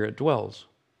the Spirit dwells.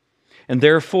 And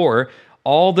therefore,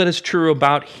 all that is true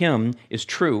about Him is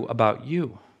true about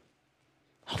you.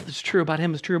 All that's true about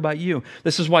Him is true about you.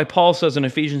 This is why Paul says in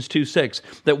Ephesians 2:6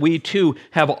 that we too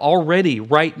have already,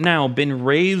 right now, been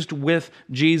raised with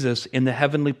Jesus in the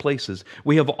heavenly places.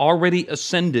 We have already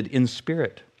ascended in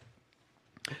spirit.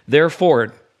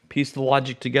 Therefore, piece the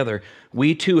logic together,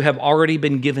 we too have already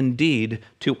been given deed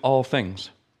to all things.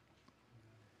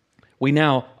 We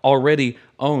now already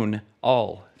own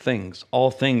all things.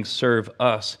 All things serve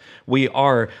us. We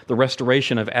are the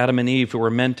restoration of Adam and Eve, who were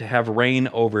meant to have reign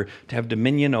over, to have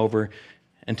dominion over,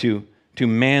 and to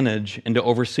manage and to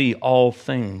oversee all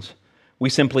things. We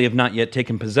simply have not yet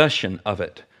taken possession of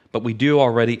it, but we do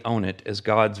already own it as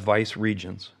God's vice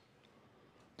regents.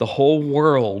 The whole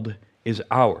world is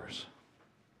ours.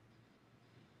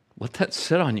 Let that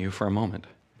sit on you for a moment.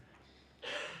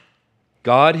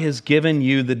 God has given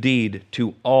you the deed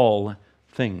to all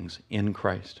things in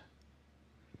Christ.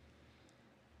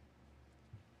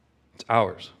 It's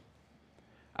ours.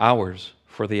 Ours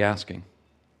for the asking.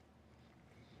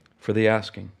 For the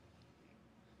asking.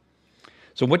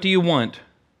 So what do you want?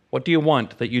 What do you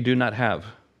want that you do not have?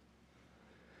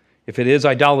 If it is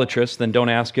idolatrous, then don't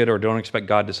ask it or don't expect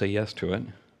God to say yes to it.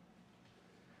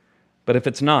 But if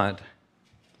it's not,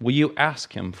 will you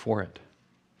ask Him for it?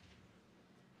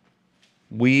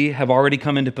 We have already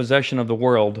come into possession of the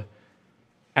world.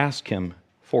 Ask Him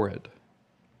for it.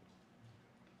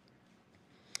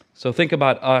 So think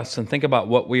about us and think about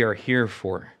what we are here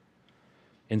for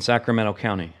in Sacramento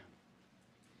County.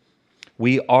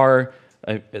 We are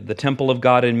the temple of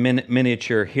God in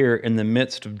miniature here in the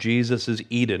midst of Jesus'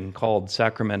 Eden called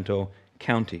Sacramento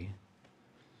County.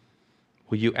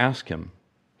 Will you ask Him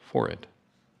for it?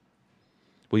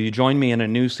 Will you join me in a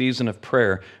new season of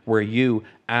prayer where you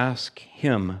ask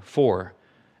Him for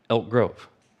Elk Grove?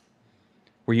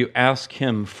 Where you ask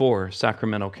Him for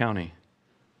Sacramento County?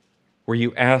 Where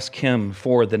you ask Him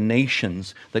for the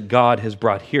nations that God has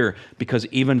brought here, because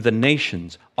even the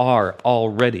nations are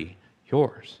already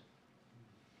yours.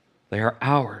 They are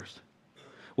ours.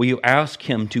 Will you ask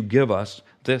Him to give us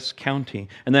this county?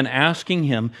 And then asking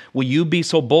Him, will you be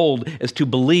so bold as to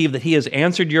believe that He has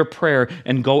answered your prayer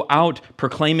and go out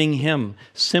proclaiming Him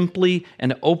simply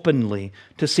and openly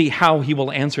to see how He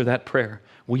will answer that prayer?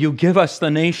 Will you give us the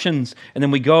nations? And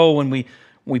then we go and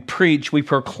we preach, we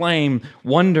proclaim,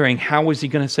 wondering how is He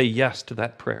going to say yes to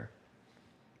that prayer?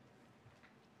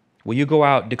 Will you go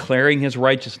out declaring His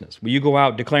righteousness? Will you go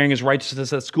out declaring His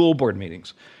righteousness at school board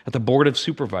meetings, at the board of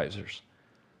supervisors?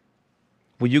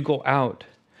 Will you go out?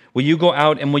 Will you go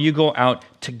out, and will you go out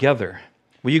together?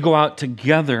 Will you go out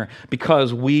together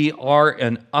because we are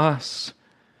an us?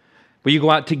 Will you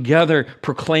go out together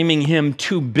proclaiming Him,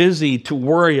 too busy to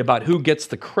worry about who gets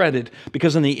the credit?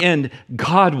 Because in the end,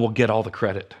 God will get all the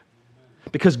credit.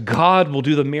 Because God will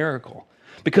do the miracle.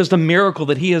 Because the miracle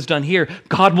that He has done here,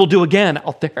 God will do again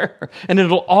out there. And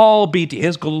it'll all be to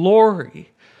His glory.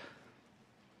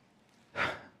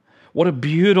 What a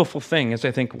beautiful thing, as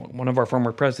I think one of our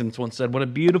former presidents once said, what a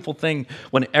beautiful thing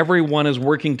when everyone is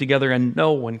working together and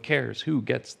no one cares who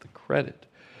gets the credit.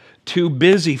 Too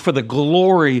busy for the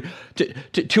glory,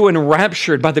 too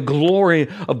enraptured by the glory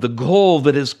of the goal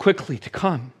that is quickly to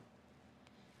come.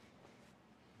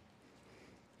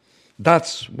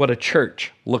 That's what a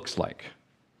church looks like.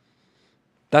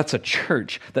 That's a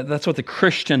church. That's what the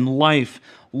Christian life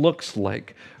looks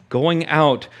like. Going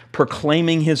out,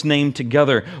 proclaiming His name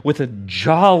together with a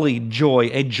jolly joy,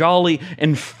 a jolly,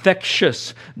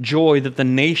 infectious joy that the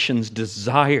nations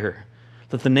desire,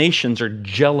 that the nations are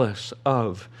jealous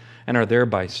of, and are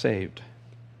thereby saved.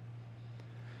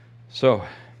 So,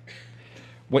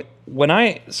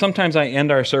 sometimes I end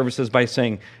our services by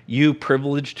saying, you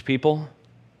privileged people,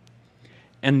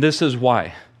 and this is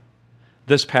why.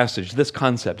 This passage, this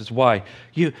concept is why.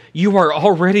 You are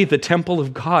already the temple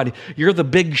of God. You're the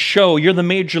big show. You're the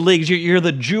major leagues. You're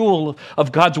the jewel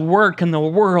of God's work in the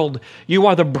world. You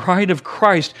are the bride of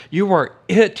Christ. You are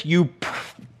it, you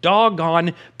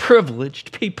doggone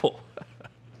privileged people.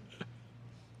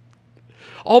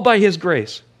 All by His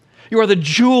grace. You are the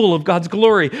jewel of God's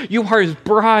glory. You are His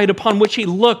bride upon which He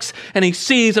looks and He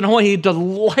sees and what He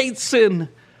delights in.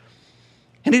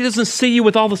 And He doesn't see you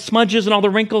with all the smudges and all the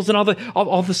wrinkles and all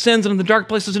the sins and the dark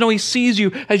places. No, He sees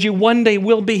you as you one day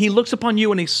will be. He looks upon you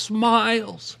and He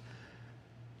smiles.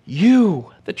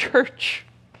 You, the church.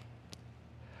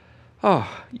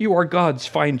 Oh, you are God's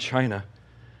fine china.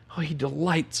 Oh, He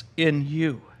delights in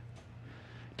you.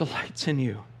 Delights in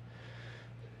you.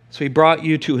 So He brought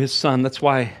you to His Son. That's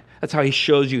why That's how he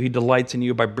shows you he delights in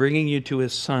you, by bringing you to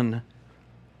his Son,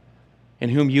 in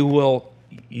whom you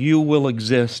will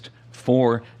exist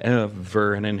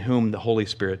forever, and in whom the Holy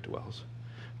Spirit dwells.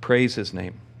 Praise his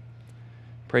name.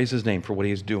 Praise his name for what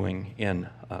he is doing in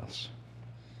us.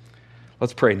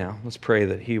 Let's pray now. Let's pray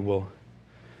that he will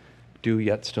do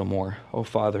yet still more. Oh,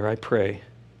 Father, I pray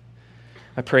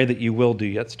that you will do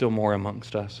yet still more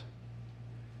amongst us.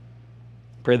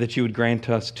 Pray that you would grant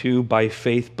us to, by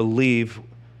faith, believe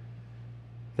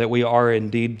that we are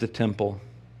indeed the temple,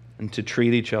 and to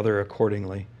treat each other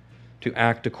accordingly, to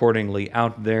act accordingly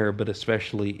out there, but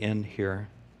especially in here.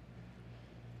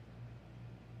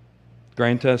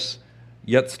 Grant us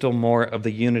yet still more of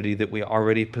the unity that we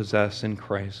already possess in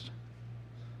Christ.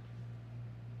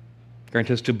 Grant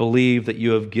us to believe that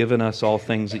you have given us all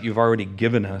things that you've already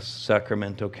given us,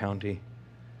 Sacramento County.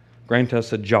 Grant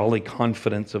us a jolly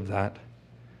confidence of that.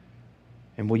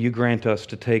 And will you grant us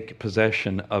to take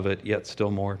possession of it yet still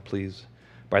more, please,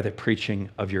 by the preaching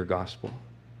of your gospel.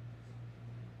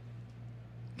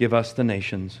 Give us the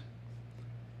nations.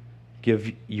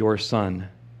 Give your Son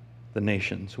the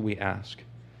nations, we ask.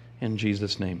 In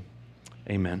Jesus' name,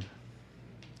 amen.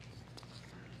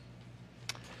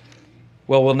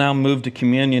 Well, we'll now move to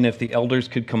communion. If the elders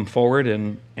could come forward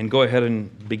and go ahead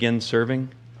and begin serving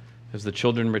as the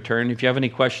children return. If you have any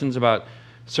questions about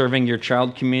serving your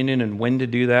child communion and when to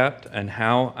do that and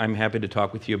how, I'm happy to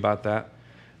talk with you about that.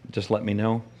 Just let me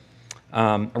know.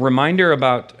 A reminder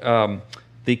about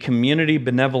the community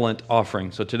benevolent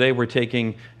offering. So today we're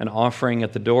taking an offering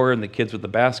at the door and the kids with the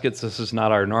baskets. This is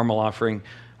not our normal offering.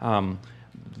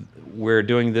 We're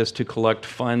doing this to collect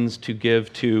funds to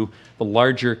give to the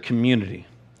larger community.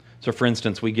 So for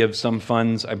instance, we give some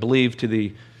funds, I believe,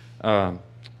 to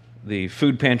the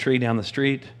food pantry down the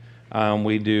street.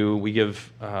 We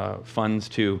give funds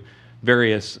to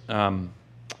various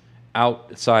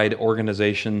outside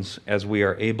organizations as we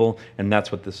are able, and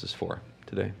that's what this is for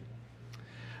today.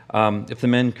 If the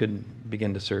men could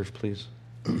begin to serve, please.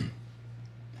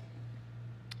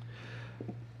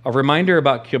 A reminder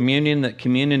about communion, that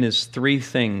communion is three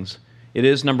things. It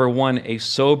is, number one, a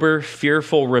sober,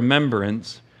 fearful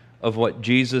remembrance of what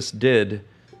Jesus did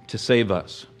to save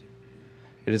us.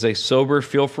 It is a sober,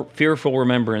 fearful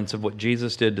remembrance of what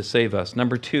Jesus did to save us.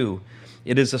 Number two,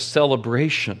 it is a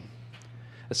celebration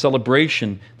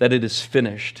that it is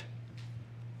finished.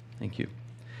 Thank you.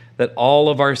 That all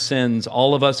of our sins,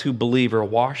 all of us who believe, are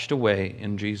washed away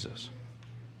in Jesus.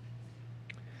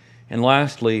 And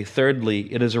lastly,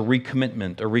 thirdly, it is a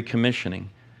recommitment, a recommissioning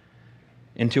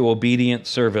into obedient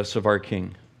service of our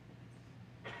King.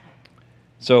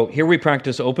 So here we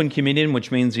practice open communion,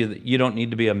 which means you don't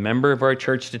need to be a member of our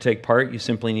church to take part. You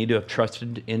simply need to have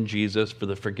trusted in Jesus for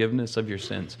the forgiveness of your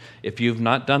sins. If you've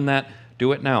not done that,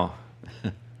 do it now.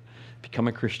 Become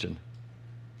a Christian.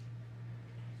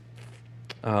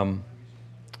 So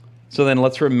then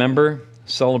let's remember,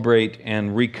 celebrate,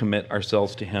 and recommit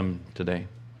ourselves to Him today.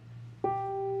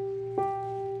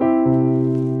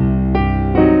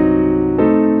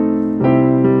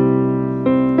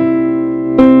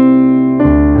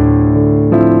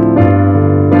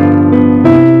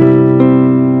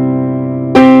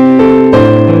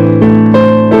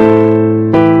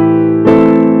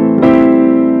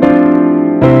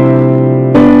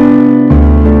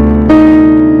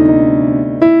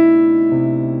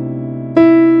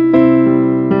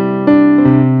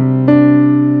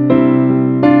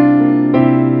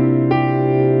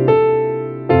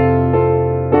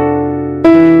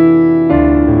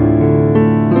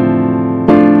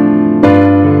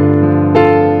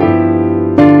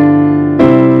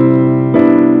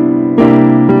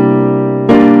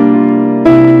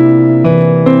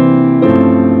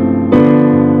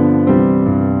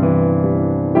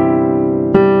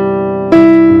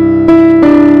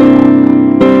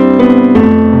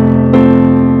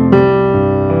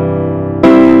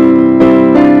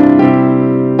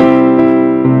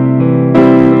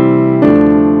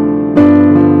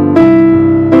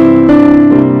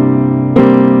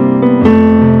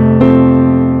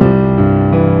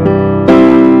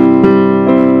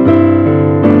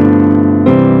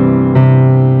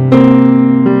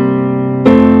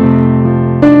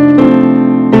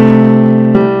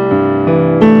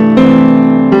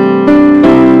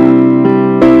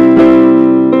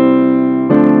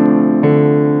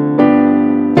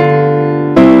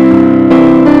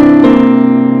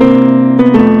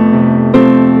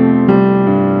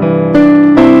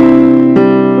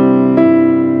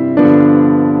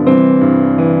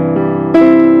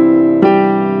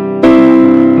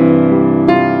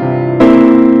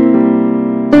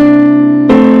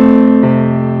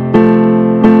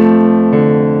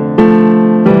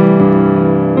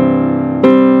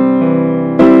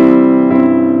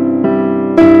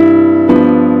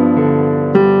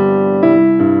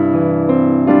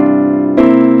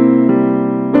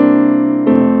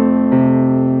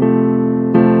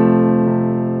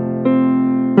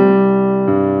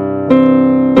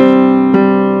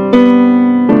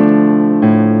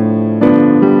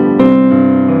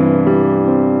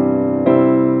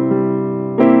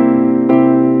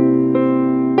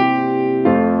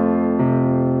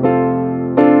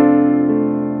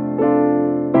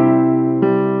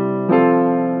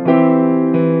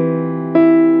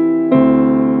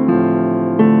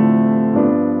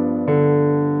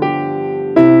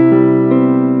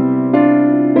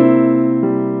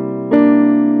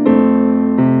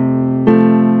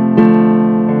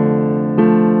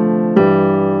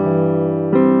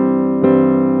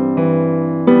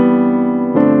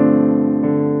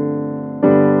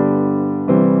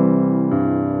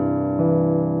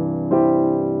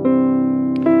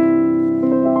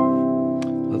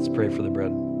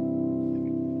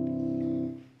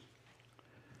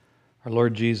 Our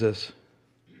Lord Jesus,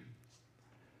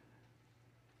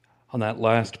 on that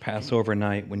last Passover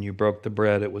night when you broke the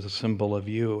bread, it was a symbol of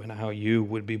you and how you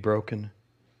would be broken.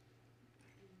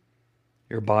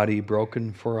 Your body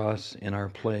broken for us in our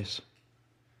place.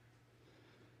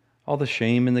 All the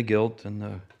shame and the guilt and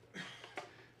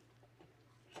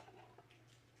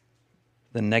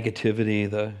the negativity,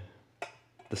 the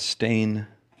stain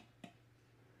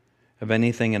of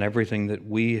anything and everything that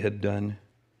we had done,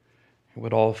 it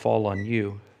would all fall on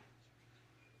you.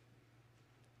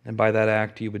 And by that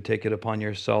act, you would take it upon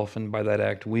yourself, and by that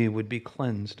act, we would be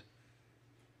cleansed.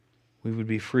 We would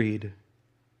be freed.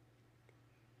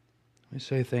 We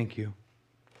say thank you.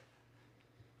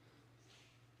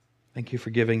 Thank you for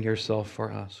giving yourself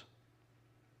for us.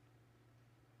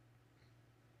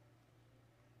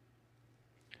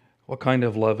 What kind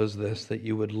of love is this that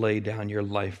you would lay down your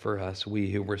life for us,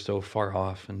 we who were so far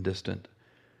off and distant,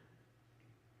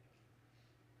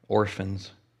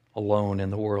 orphans, alone in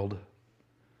the world,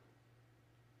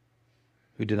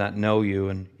 who did not know you,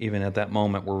 and even at that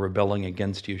moment were rebelling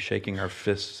against you, shaking our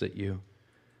fists at you.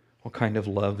 What kind of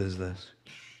love is this?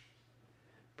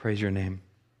 Praise your name.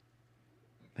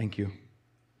 Thank you.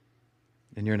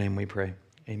 In your name we pray.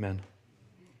 Amen.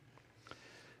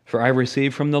 For I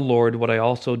received from the Lord what I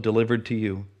also delivered to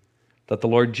you, that the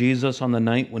Lord Jesus on the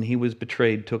night when he was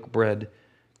betrayed took bread,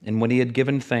 and when he had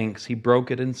given thanks, he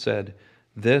broke it and said,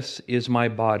 "This is my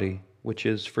body, which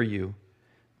is for you.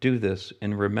 Do this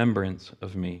in remembrance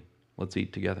of me." Let's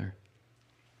eat together.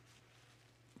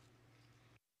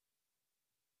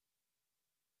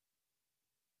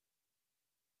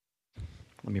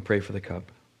 Let me pray for the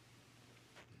cup.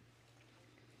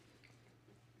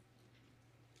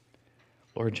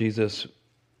 Lord Jesus,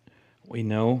 we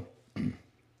know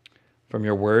from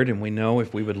your word, and we know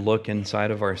if we would look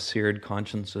inside of our seared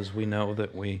consciences, we know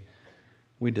that we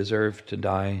deserve to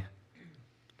die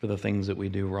for the things that we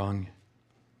do wrong.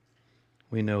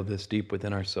 We know this deep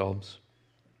within ourselves.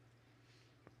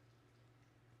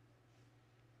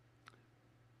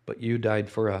 But you died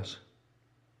for us.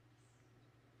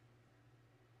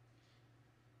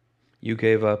 You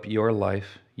gave up your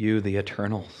life, you, the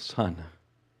eternal Son.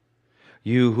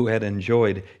 You who had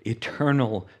enjoyed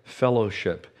eternal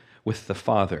fellowship with the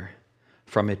Father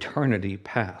from eternity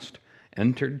past,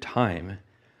 entered time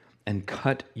and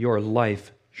cut your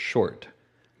life short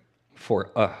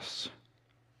for us.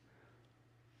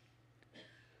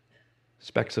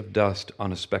 Specks of dust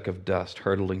on a speck of dust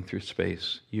hurtling through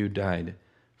space, you died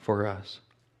for us.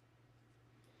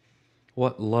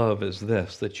 What love is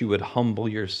this, that you would humble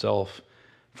yourself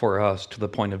for us to the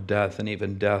point of death, and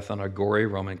even death on a gory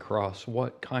Roman cross?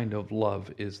 What kind of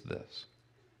love is this?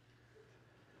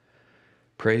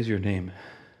 Praise your name.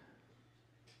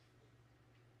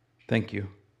 Thank you.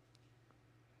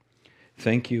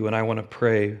 Thank you, and I want to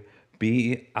pray,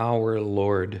 be our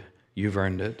Lord. You've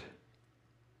earned it.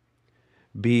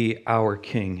 Be our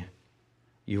King.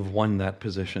 You've won that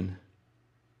position.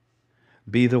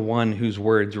 Be the one whose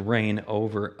words reign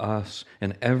over us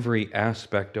in every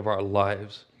aspect of our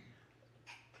lives.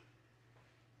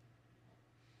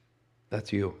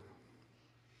 That's you.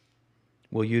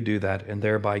 Will you do that and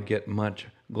thereby get much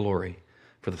glory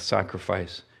for the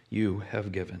sacrifice you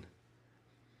have given?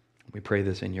 We pray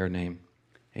this in your name.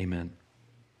 Amen.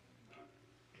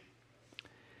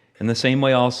 In the same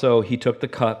way also, he took the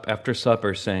cup after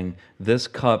supper, saying, "This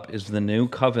cup is the new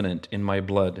covenant in my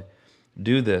blood.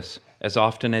 Do this as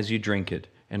often as you drink it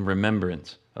in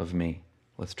remembrance of me."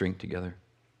 Let's drink together.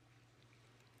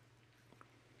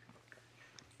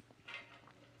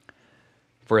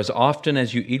 For as often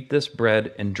as you eat this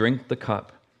bread and drink the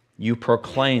cup, you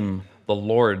proclaim the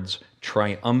Lord's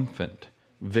triumphant,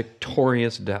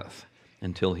 victorious death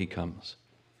until he comes.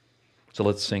 So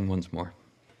let's sing once more.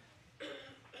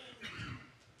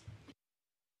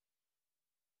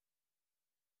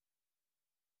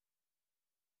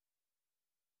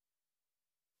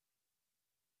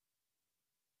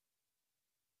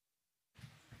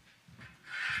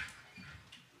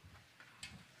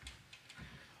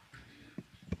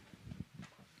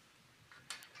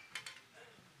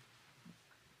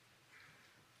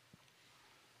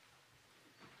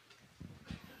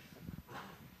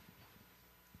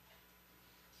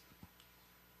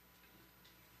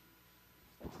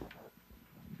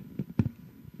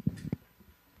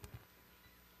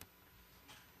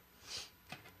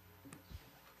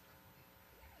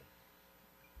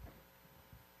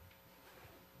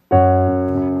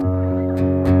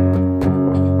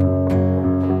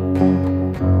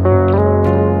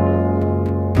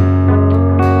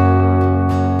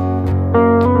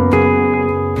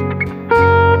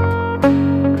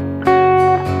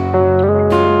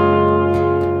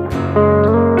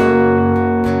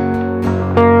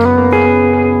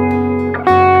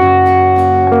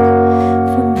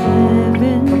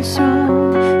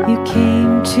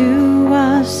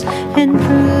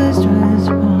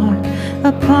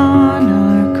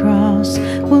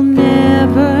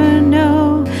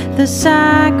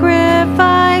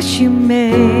 sacrifice you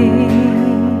made.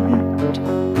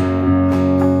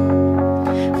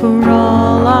 For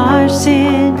all our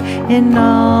sin and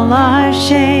all our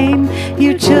shame,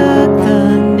 you took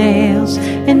the nails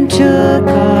and took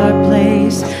our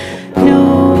place.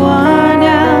 No one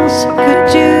else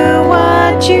could do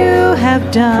what you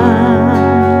have done.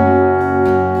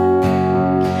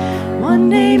 One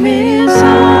name is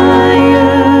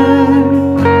higher,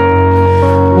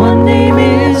 one name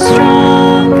is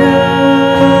stronger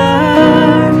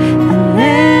than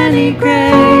any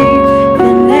grave,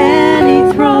 than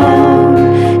any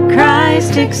throne.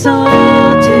 Christ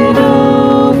exalted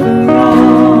over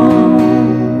all.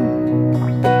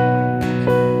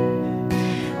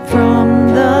 From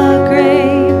the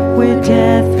grave where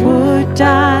death would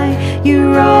die,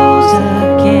 you rose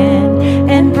again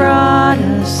and brought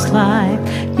us life.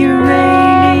 You're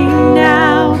reigning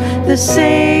now, the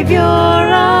Savior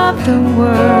of the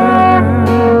world.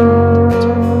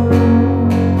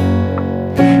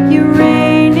 You're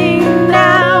reigning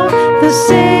now, the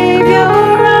Savior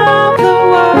of the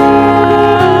world.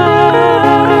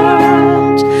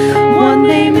 One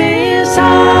name is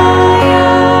higher,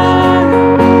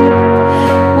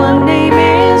 one name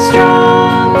is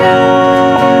stronger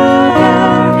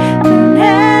than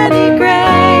any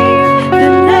grave,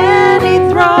 than any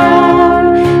throne.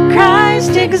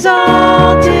 Christ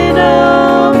exalted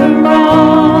over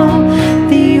all,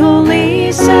 the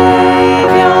only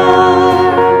Savior,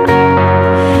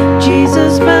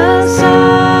 Jesus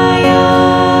Messiah.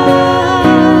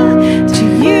 To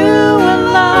you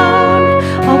alone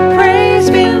all praise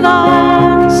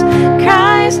belongs.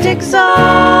 Christ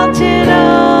exalted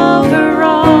over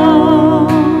all.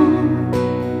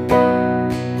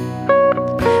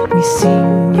 We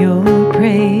sing your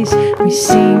praise, we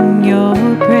sing your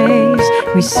praise,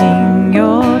 we sing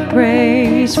your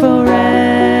praise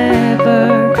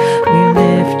forever. We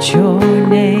lift your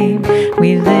name,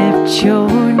 we lift your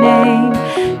name,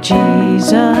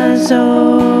 Jesus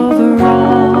over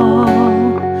all.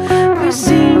 We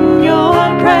sing your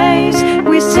praise,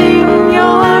 we sing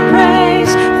your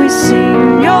praise, we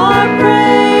sing your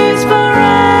praise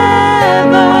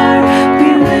forever. We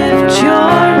lift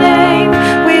your name,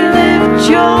 we lift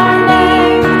your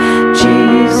name,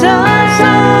 Jesus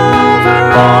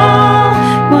over all.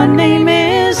 One name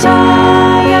is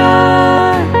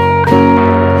higher,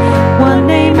 one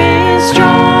name is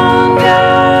stronger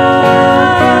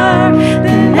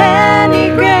than any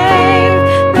grave,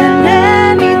 than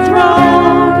any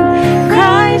throne.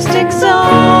 Christ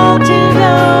exalted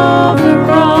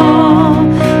over all,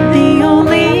 the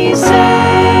only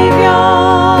Savior,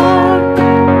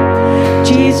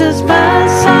 Jesus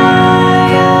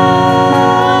Messiah.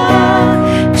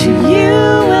 To you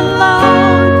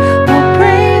alone all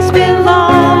praise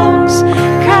belongs.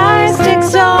 Christ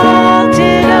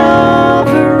exalted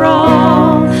over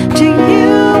all. To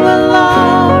you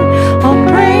alone all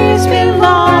praise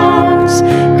belongs.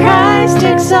 Christ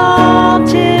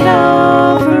exalted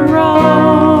over all.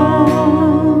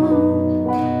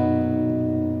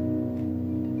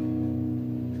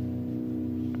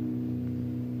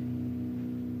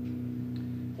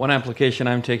 One application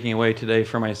I'm taking away today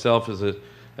for myself is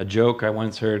a joke I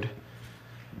once heard.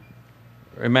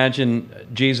 Imagine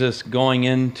Jesus going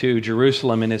into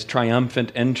Jerusalem in his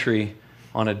triumphant entry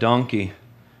on a donkey,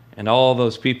 and all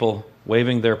those people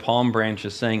waving their palm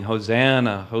branches saying,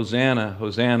 "Hosanna, Hosanna,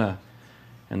 Hosanna."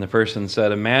 And the person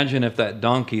said, "Imagine if that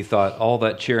donkey thought all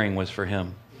that cheering was for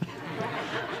him."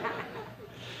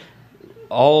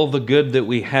 All the good that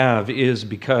we have is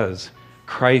because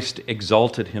Christ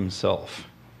exalted himself.